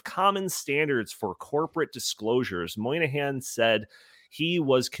creation of common standards for corporate disclosures. Moynihan said he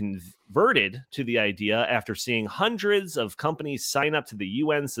was converted to the idea after seeing hundreds of companies sign up to the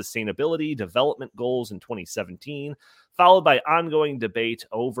UN Sustainability Development Goals in 2017, followed by ongoing debate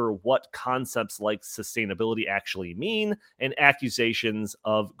over what concepts like sustainability actually mean and accusations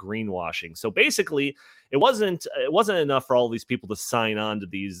of greenwashing. So basically, it wasn't enough for all these people to sign on to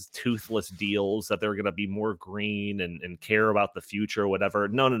these toothless deals that they're going to be more green and care about the future or whatever.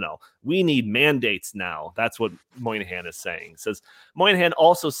 No. We need mandates now. That's what Moynihan is saying. Says Moynihan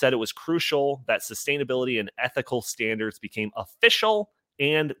also said it was crucial that sustainability and ethical standards became official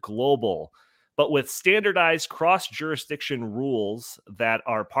and global, but with standardized cross-jurisdiction rules that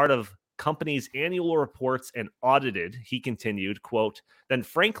are part of companies' annual reports and audited, he continued, quote, then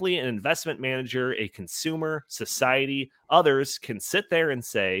frankly, an investment manager, a consumer, society, others can sit there and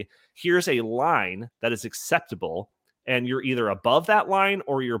say, here's a line that is acceptable, and you're either above that line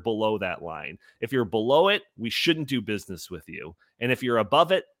or you're below that line. If you're below it, we shouldn't do business with you. And if you're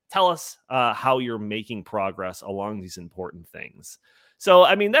above it, tell us how you're making progress along these important things. So,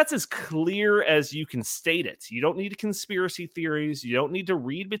 I mean, that's as clear as you can state it. You don't need conspiracy theories. You don't need to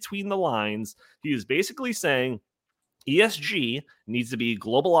read between the lines. He is basically saying ESG needs to be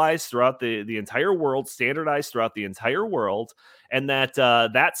globalized throughout the entire world, standardized throughout the entire world, and that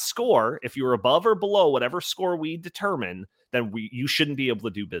that score, if you're above or below whatever score we determine, then you shouldn't be able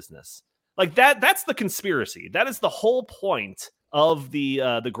to do business. Like that's the conspiracy. That is the whole point of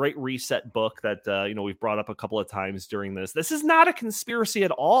the Great Reset book that we've brought up a couple of times during this. This is not a conspiracy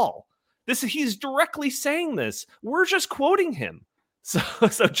at all. He's directly saying this. We're just quoting him.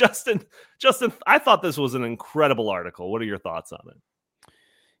 So Justin, I thought this was an incredible article. What are your thoughts on it?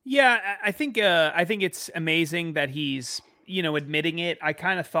 Yeah, I think it's amazing that he's admitting it. I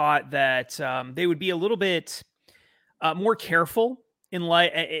kind of thought that they would be a little bit more careful in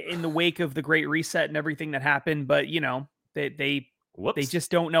the wake of the Great Reset and everything that happened, but they just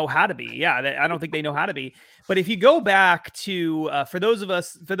don't know how to be. Yeah, I don't think they know how to be. But if you go back to for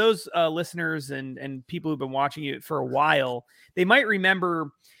those listeners and people who've been watching it for a while, they might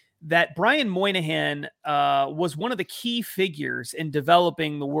remember that Brian Moynihan was one of the key figures in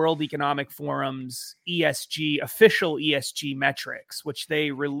developing the World Economic Forum's official ESG metrics, which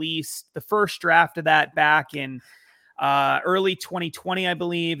they released the first draft of that back in early 2020, I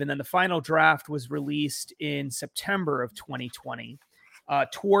believe. And then the final draft was released in September of 2020.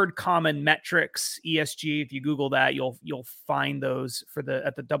 Toward Common Metrics, ESG. If you Google that, you'll find those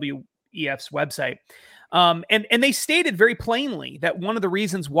at the WEF's website. And they stated very plainly that one of the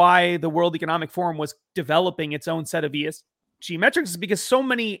reasons why the World Economic Forum was developing its own set of ESG metrics is because so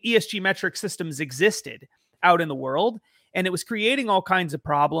many ESG metric systems existed out in the world. And it was creating all kinds of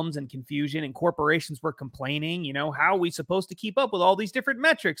problems and confusion, and corporations were complaining, how are we supposed to keep up with all these different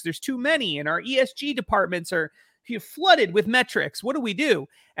metrics? There's too many, and our ESG departments are flooded with metrics. What do we do?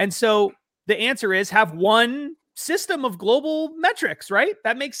 And so the answer is have one system of global metrics, right?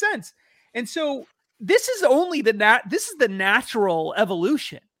 That makes sense. And so this is the natural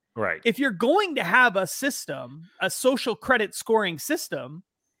evolution. Right. If you're going to have a system, a social credit scoring system,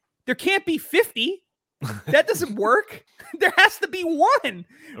 there can't be 50. That doesn't work. There has to be one,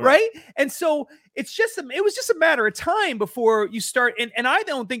 right? And so it was just a matter of time before you start. And I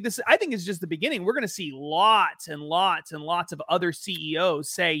think it's just the beginning. We're going to see lots and lots and lots of other CEOs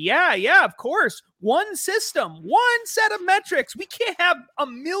say, yeah, of course, one system, one set of metrics. We can't have a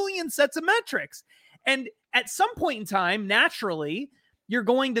million sets of metrics. And at some point in time, naturally, you're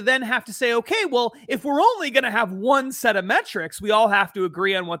going to then have to say, okay, well, if we're only going to have one set of metrics, we all have to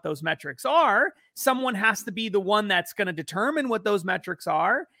agree on what those metrics are. Someone has to be the one that's going to determine what those metrics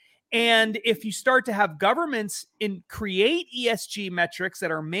are. And if you start to have governments create ESG metrics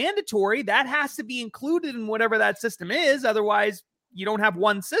that are mandatory, that has to be included in whatever that system is. Otherwise, you don't have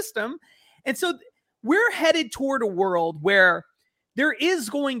one system. And so we're headed toward a world where there is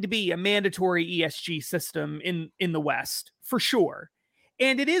going to be a mandatory ESG system in the West, for sure.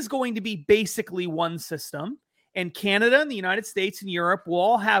 And it is going to be basically one system. And Canada and the United States and Europe will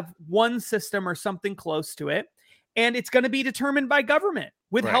all have one system or something close to it. And it's going to be determined by government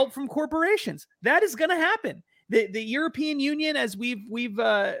with help from corporations. That is going to happen. The European Union, as we've when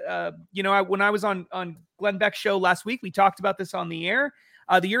I was on Glenn Beck's show last week, we talked about this on the air.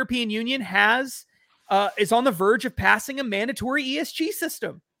 The European Union is on the verge of passing a mandatory ESG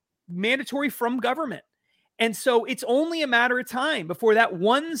system, mandatory from government. And so it's only a matter of time before that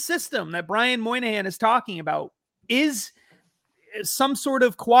one system that Brian Moynihan is talking about is some sort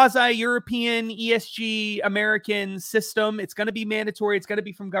of quasi-European ESG American system. It's going to be mandatory. It's going to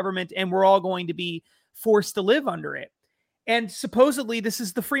be from government, and we're all going to be forced to live under it. And supposedly this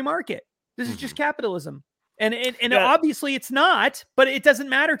is the free market. This is just capitalism. And obviously it's not, but it doesn't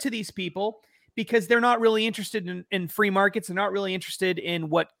matter to these people because they're not really interested in free markets. They're not really interested in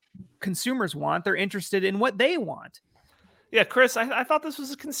what consumers want. They're interested in what they want. Yeah, Chris, I thought this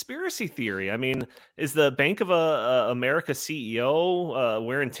was a conspiracy theory. I mean, is the Bank of America CEO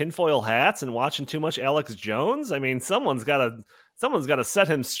wearing tinfoil hats and watching too much Alex Jones? I mean, someone's got to set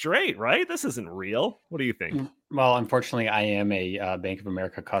him straight, right? This isn't real. What do you think? Well, unfortunately, I am a Bank of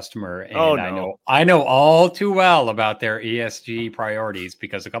America customer, and no. I know all too well about their ESG priorities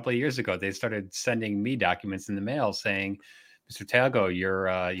because a couple of years ago they started sending me documents in the mail saying, Mr. Talgo, your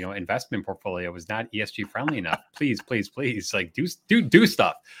investment portfolio was not ESG friendly enough. Please, like do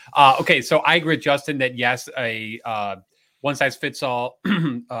stuff. Okay, so I agree with Justin that yes, a one size fits all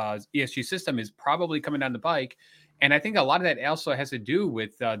ESG system is probably coming down the pike. And I think a lot of that also has to do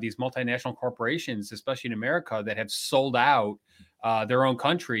with these multinational corporations, especially in America, that have sold out their own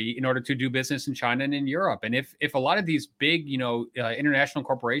country in order to do business in China and in Europe. And if a lot of these big, international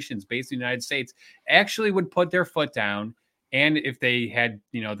corporations based in the United States actually would put their foot down, and if they had,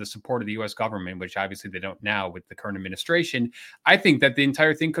 the support of the U.S. government, which obviously they don't now with the current administration, I think that the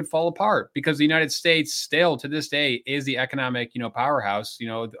entire thing could fall apart because the United States still to this day is the economic, powerhouse,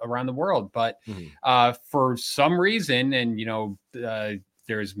 around the world. But for some reason, and,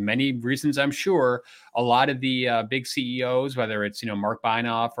 there's many reasons, I'm sure, a lot of the big CEOs, whether it's, Mark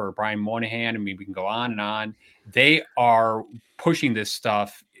Beinoff or Brian Moynihan, I mean, we can go on and on, they are pushing this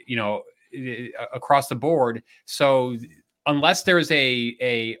stuff, across the board. So unless there's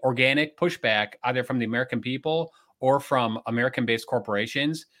a organic pushback either from the American people or from American-based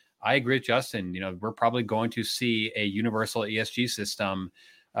corporations, I agree with Justin. We're probably going to see a universal ESG system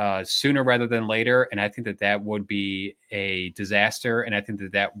sooner rather than later, and I think that would be a disaster, and I think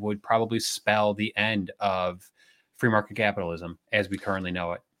that would probably spell the end of free market capitalism as we currently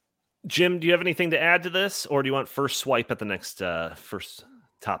know it. Jim, do you have anything to add to this, or do you want first swipe at the next first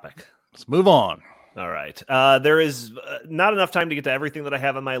topic? Let's move on. All right. There is not enough time to get to everything that I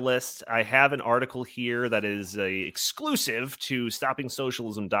have on my list. I have an article here that is exclusive to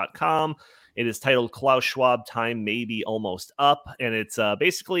stoppingsocialism.com. It is titled Klaus Schwab Time May Be Almost Up. And it's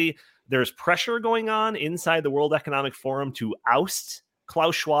basically there's pressure going on inside the World Economic Forum to oust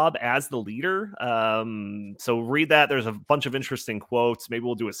Klaus Schwab as the leader. So read that. There's a bunch of interesting quotes. Maybe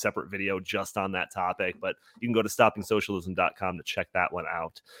we'll do a separate video just on that topic, but you can go to stoppingsocialism.com to check that one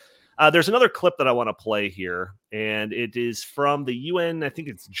out. There's another clip that I want to play here, and it is from the UN, I think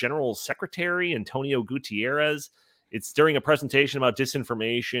it's General Secretary Antonio Guterres. It's during a presentation about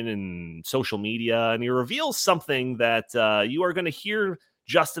disinformation and social media, and he reveals something that you are going to hear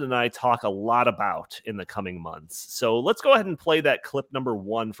Justin and I talk a lot about in the coming months. So let's go ahead and play that clip number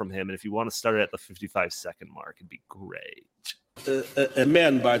 1 from him, and if you want to start it at the 55-second mark, it'd be great. A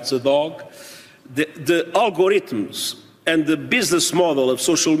man bites a dog. The algorithms and the business model of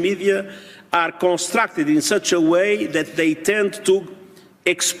social media are constructed in such a way that they tend to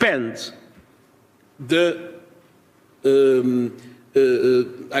expand the,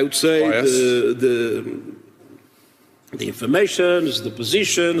 I would say, the informations, the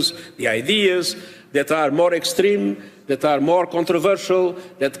positions, the ideas that are more extreme, that are more controversial,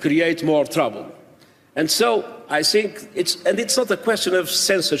 that create more trouble. And so I think it's not a question of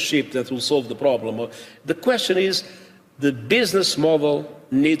censorship that will solve the problem. The question is, the business model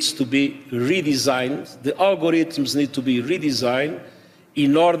needs to be redesigned. The algorithms need to be redesigned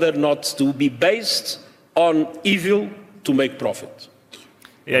in order not to be based on evil to make profit.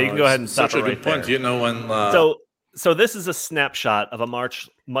 Yeah, you can go ahead and stop such it a good point. there. When So this is a snapshot of a much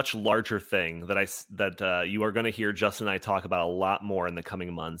larger thing that you are going to hear Justin and I talk about a lot more in the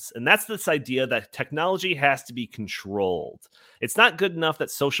coming months. And that's this idea that technology has to be controlled. It's not good enough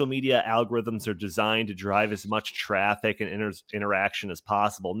that social media algorithms are designed to drive as much traffic and interaction as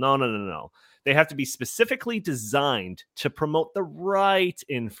possible. No. They have to be specifically designed to promote the right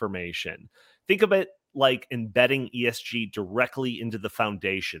information. Think of it like embedding ESG directly into the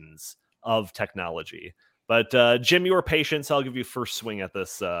foundations of technology. But Jim, you were patient, so I'll give you first swing at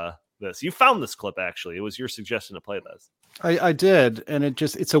this. You found this clip, actually. It was your suggestion to play this. I did, and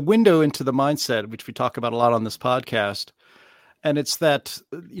it's a window into the mindset, which we talk about a lot on this podcast. And it's that,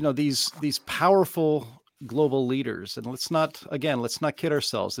 these powerful global leaders, and let's not kid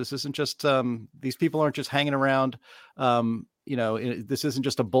ourselves. This isn't just these people aren't just hanging around. This isn't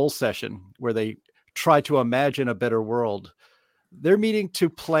just a bull session where they try to imagine a better world. They're meeting to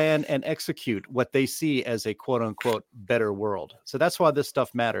plan and execute what they see as a quote unquote better world. So that's why this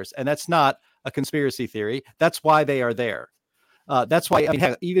stuff matters. And that's not a conspiracy theory. That's why they are there. That's why, I mean,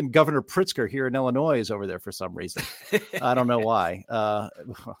 heck, even Governor Pritzker here in Illinois is over there for some reason. I don't know why.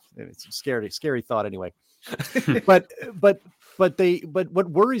 It's a scary thought anyway. But what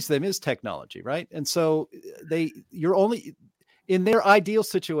worries them is technology, right? And so you're only in their ideal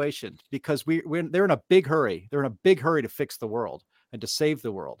situation, because they're in a big hurry. They're in a big hurry to fix the world and to save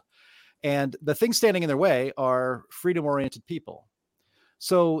the world. And the things standing in their way are freedom-oriented people.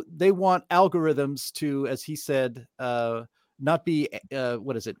 So they want algorithms to, as he said, not be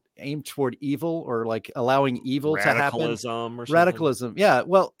aimed toward evil, or like allowing evil to happen. Radicalism or something. Radicalism. Yeah.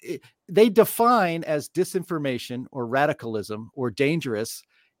 Well, they define as disinformation or radicalism or dangerous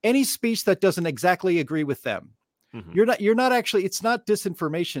any speech that doesn't exactly agree with them. Mm-hmm. You're not actually, it's not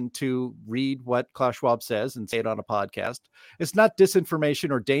disinformation to read what Klaus Schwab says and say it on a podcast. It's not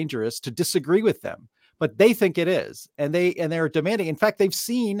disinformation or dangerous to disagree with them, but they think it is. And they're demanding. In fact, they've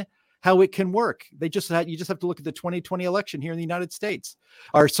seen how it can work. You just have to look at the 2020 election here in the United States.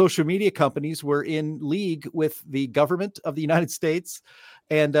 Our social media companies were in league with the government of the United States,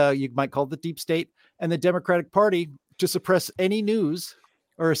 and you might call it the deep state, and the Democratic Party to suppress any news,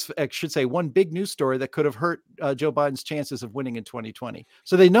 or I should say one big news story that could have hurt Joe Biden's chances of winning in 2020.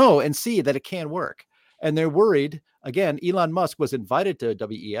 So they know and see that it can work. And they're worried. Again, Elon Musk was invited to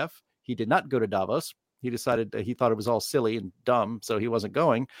WEF. He did not go to Davos. He decided he thought it was all silly and dumb, so he wasn't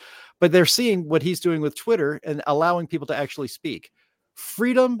going. But they're seeing what he's doing with Twitter and allowing people to actually speak.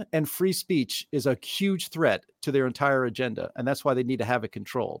 Freedom and free speech is a huge threat to their entire agenda, and that's why they need to have it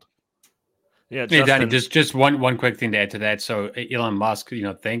controlled. Yeah, hey, Donnie, just one quick thing to add to that. So Elon Musk,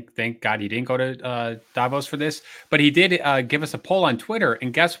 thank God he didn't go to Davos for this, but he did give us a poll on Twitter,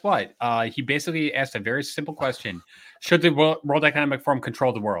 and guess what? He basically asked a very simple question: should the World Economic Forum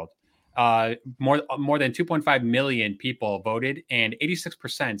control the world? More than 2.5 million people voted, and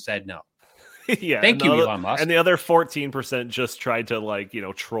 86% said no. Yeah, thank you, Elon Musk. And the other 14% just tried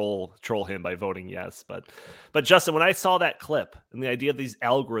to troll him by voting yes. But Justin, when I saw that clip and the idea of these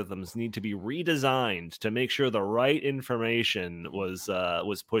algorithms need to be redesigned to make sure the right information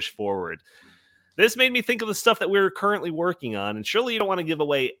was pushed forward, this made me think of the stuff that we're currently working on. And surely you don't want to give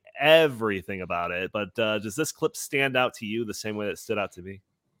away everything about it, but does this clip stand out to you the same way that it stood out to me?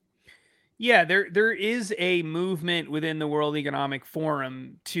 Yeah, there is a movement within the World Economic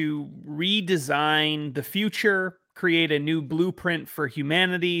Forum to redesign the future, create a new blueprint for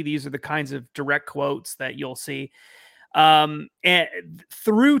humanity. These are the kinds of direct quotes that you'll see. And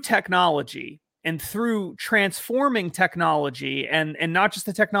through technology and through transforming technology, and not just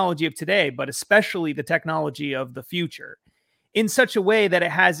the technology of today, but especially the technology of the future, in such a way that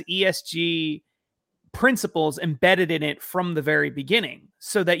it has ESG principles embedded in it from the very beginning,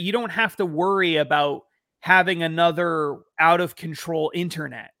 so that you don't have to worry about having another out of control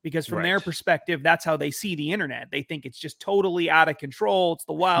internet, because from their perspective, that's how they see the internet. They think it's just totally out of control. It's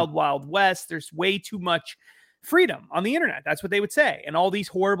the wild, wild west. There's way too much freedom on the internet. That's what they would say. And all these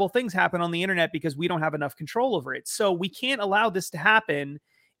horrible things happen on the internet because we don't have enough control over it. So we can't allow this to happen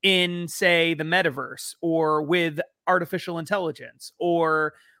in, say, the metaverse, or with artificial intelligence,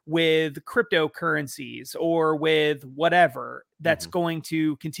 or with cryptocurrencies, or with whatever that's going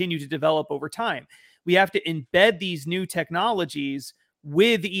to continue to develop over time. We have to embed these new technologies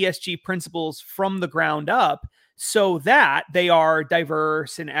with ESG principles from the ground up, so that they are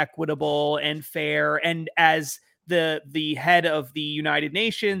diverse and equitable and fair. And as the head of the United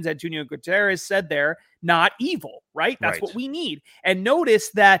Nations, Antonio Guterres, said there, not evil, right? That's what we need. And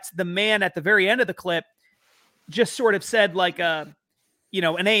notice that the man at the very end of the clip just sort of said like an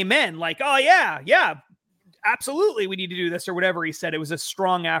amen, like, oh yeah, absolutely, we need to do this, or whatever he said. It was a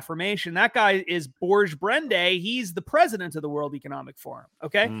strong affirmation. That guy is Borge Brende. He's the president of the World Economic Forum.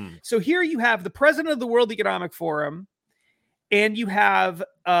 Okay. So here you have the president of the World Economic Forum, and you have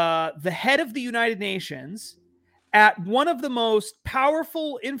the head of the United Nations at one of the most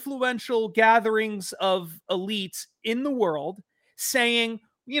powerful, influential gatherings of elites in the world, saying,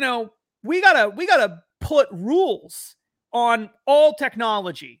 we gotta put rules on all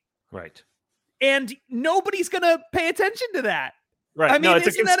technology. Right. And nobody's going to pay attention to that. Right. I mean, it's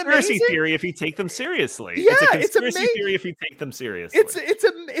a conspiracy theory if you take them seriously. Yeah, it's a conspiracy theory if you take them seriously.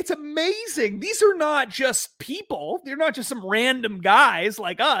 It's amazing. These are not just people. They're not just some random guys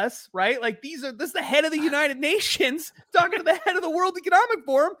like us, right? Like this is the head of the United Nations talking to the head of the World Economic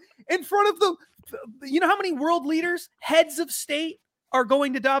Forum in front of the, how many world leaders, heads of state are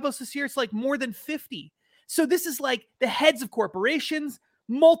going to Davos this year? It's like more than 50. So this is like the heads of corporations,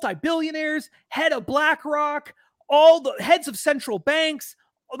 multi-billionaires, head of BlackRock, all the heads of central banks,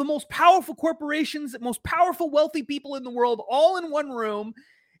 the most powerful corporations, the most powerful wealthy people in the world, all in one room.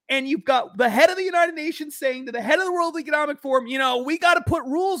 And you've got the head of the United Nations saying to the head of the World Economic Forum, we got to put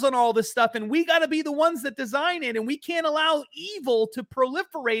rules on all this stuff, and we got to be the ones that design it, and we can't allow evil to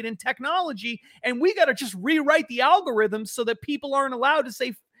proliferate in technology, and we got to just rewrite the algorithms so that people aren't allowed to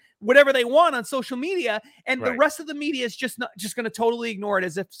say whatever they want on social media, and the rest of the media is just going to totally ignore it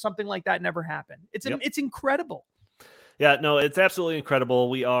as if something like that never happened. It's incredible. Yeah, no, it's absolutely incredible.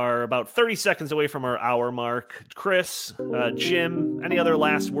 We are about 30 seconds away from our hour mark. Chris, Jim, any other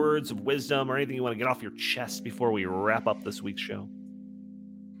last words of wisdom or anything you want to get off your chest before we wrap up this week's show?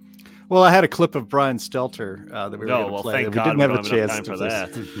 Well, I had a clip of Brian Stelter that we were going to play. Thank we God didn't have a chance time for that.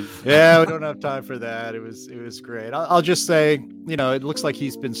 Yeah, we don't have time for that. It was great. I'll just say, it looks like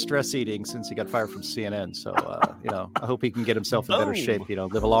he's been stress eating since he got fired from CNN. So, I hope he can get himself in better shape.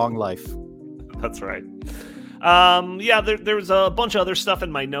 Live a long life. That's right. There was a bunch of other stuff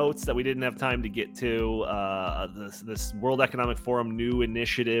in my notes that we didn't have time to get to. This World Economic Forum new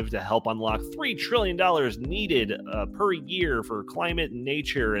initiative to help unlock $3 trillion needed per year for climate and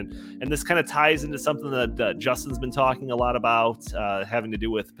nature. And this kind of ties into something that Justin's been talking a lot about, having to do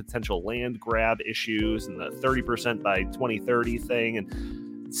with potential land grab issues and the 30% by 2030 thing. And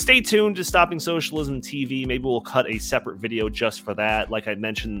stay tuned to Stopping Socialism TV. Maybe we'll cut a separate video just for that. Like I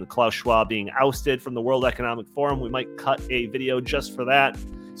mentioned, Klaus Schwab being ousted from the World Economic Forum. We might cut a video just for that.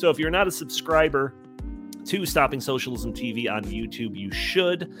 So if you're not a subscriber to Stopping Socialism TV on YouTube, you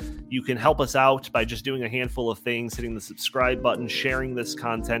should. You can help us out by just doing a handful of things, hitting the subscribe button, sharing this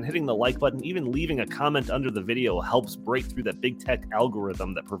content, hitting the like button, even leaving a comment under the video helps break through that big tech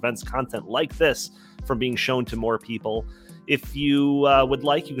algorithm that prevents content like this from being shown to more people. If you would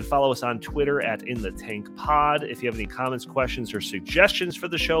like, you can follow us on Twitter at InTheTankPod. If you have any comments, questions, or suggestions for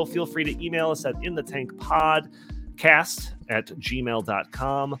the show, feel free to email us at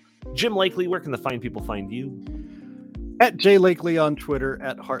InTheTankPodcast@gmail.com. Jim Lakely, where can the fine people find you? At Jay Lakely on Twitter,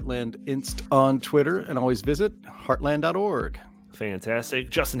 at Heartland Inst on Twitter, and always visit heartland.org. Fantastic.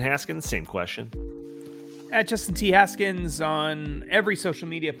 Justin Haskins, same question. At Justin T. Haskins on every social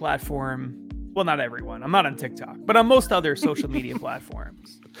media platform. Well, not everyone. I'm not on TikTok, but on most other social media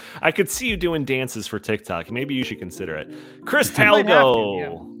platforms. I could see you doing dances for TikTok. Maybe you should consider it. Chris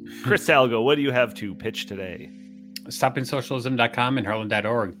Talgo. Chris Talgo, what do you have to pitch today? StoppingSocialism.com and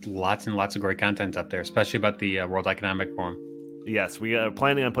Heartland.org. Lots and lots of great content up there, especially about the World Economic Forum. Yes, we are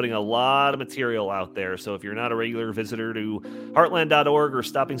planning on putting a lot of material out there. So if you're not a regular visitor to Heartland.org or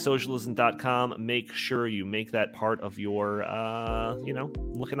StoppingSocialism.com, make sure you make that part of your,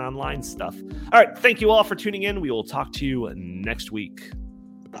 looking online stuff. All right. Thank you all for tuning in. We will talk to you next week.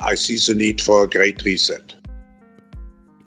 I see the need for a great reset.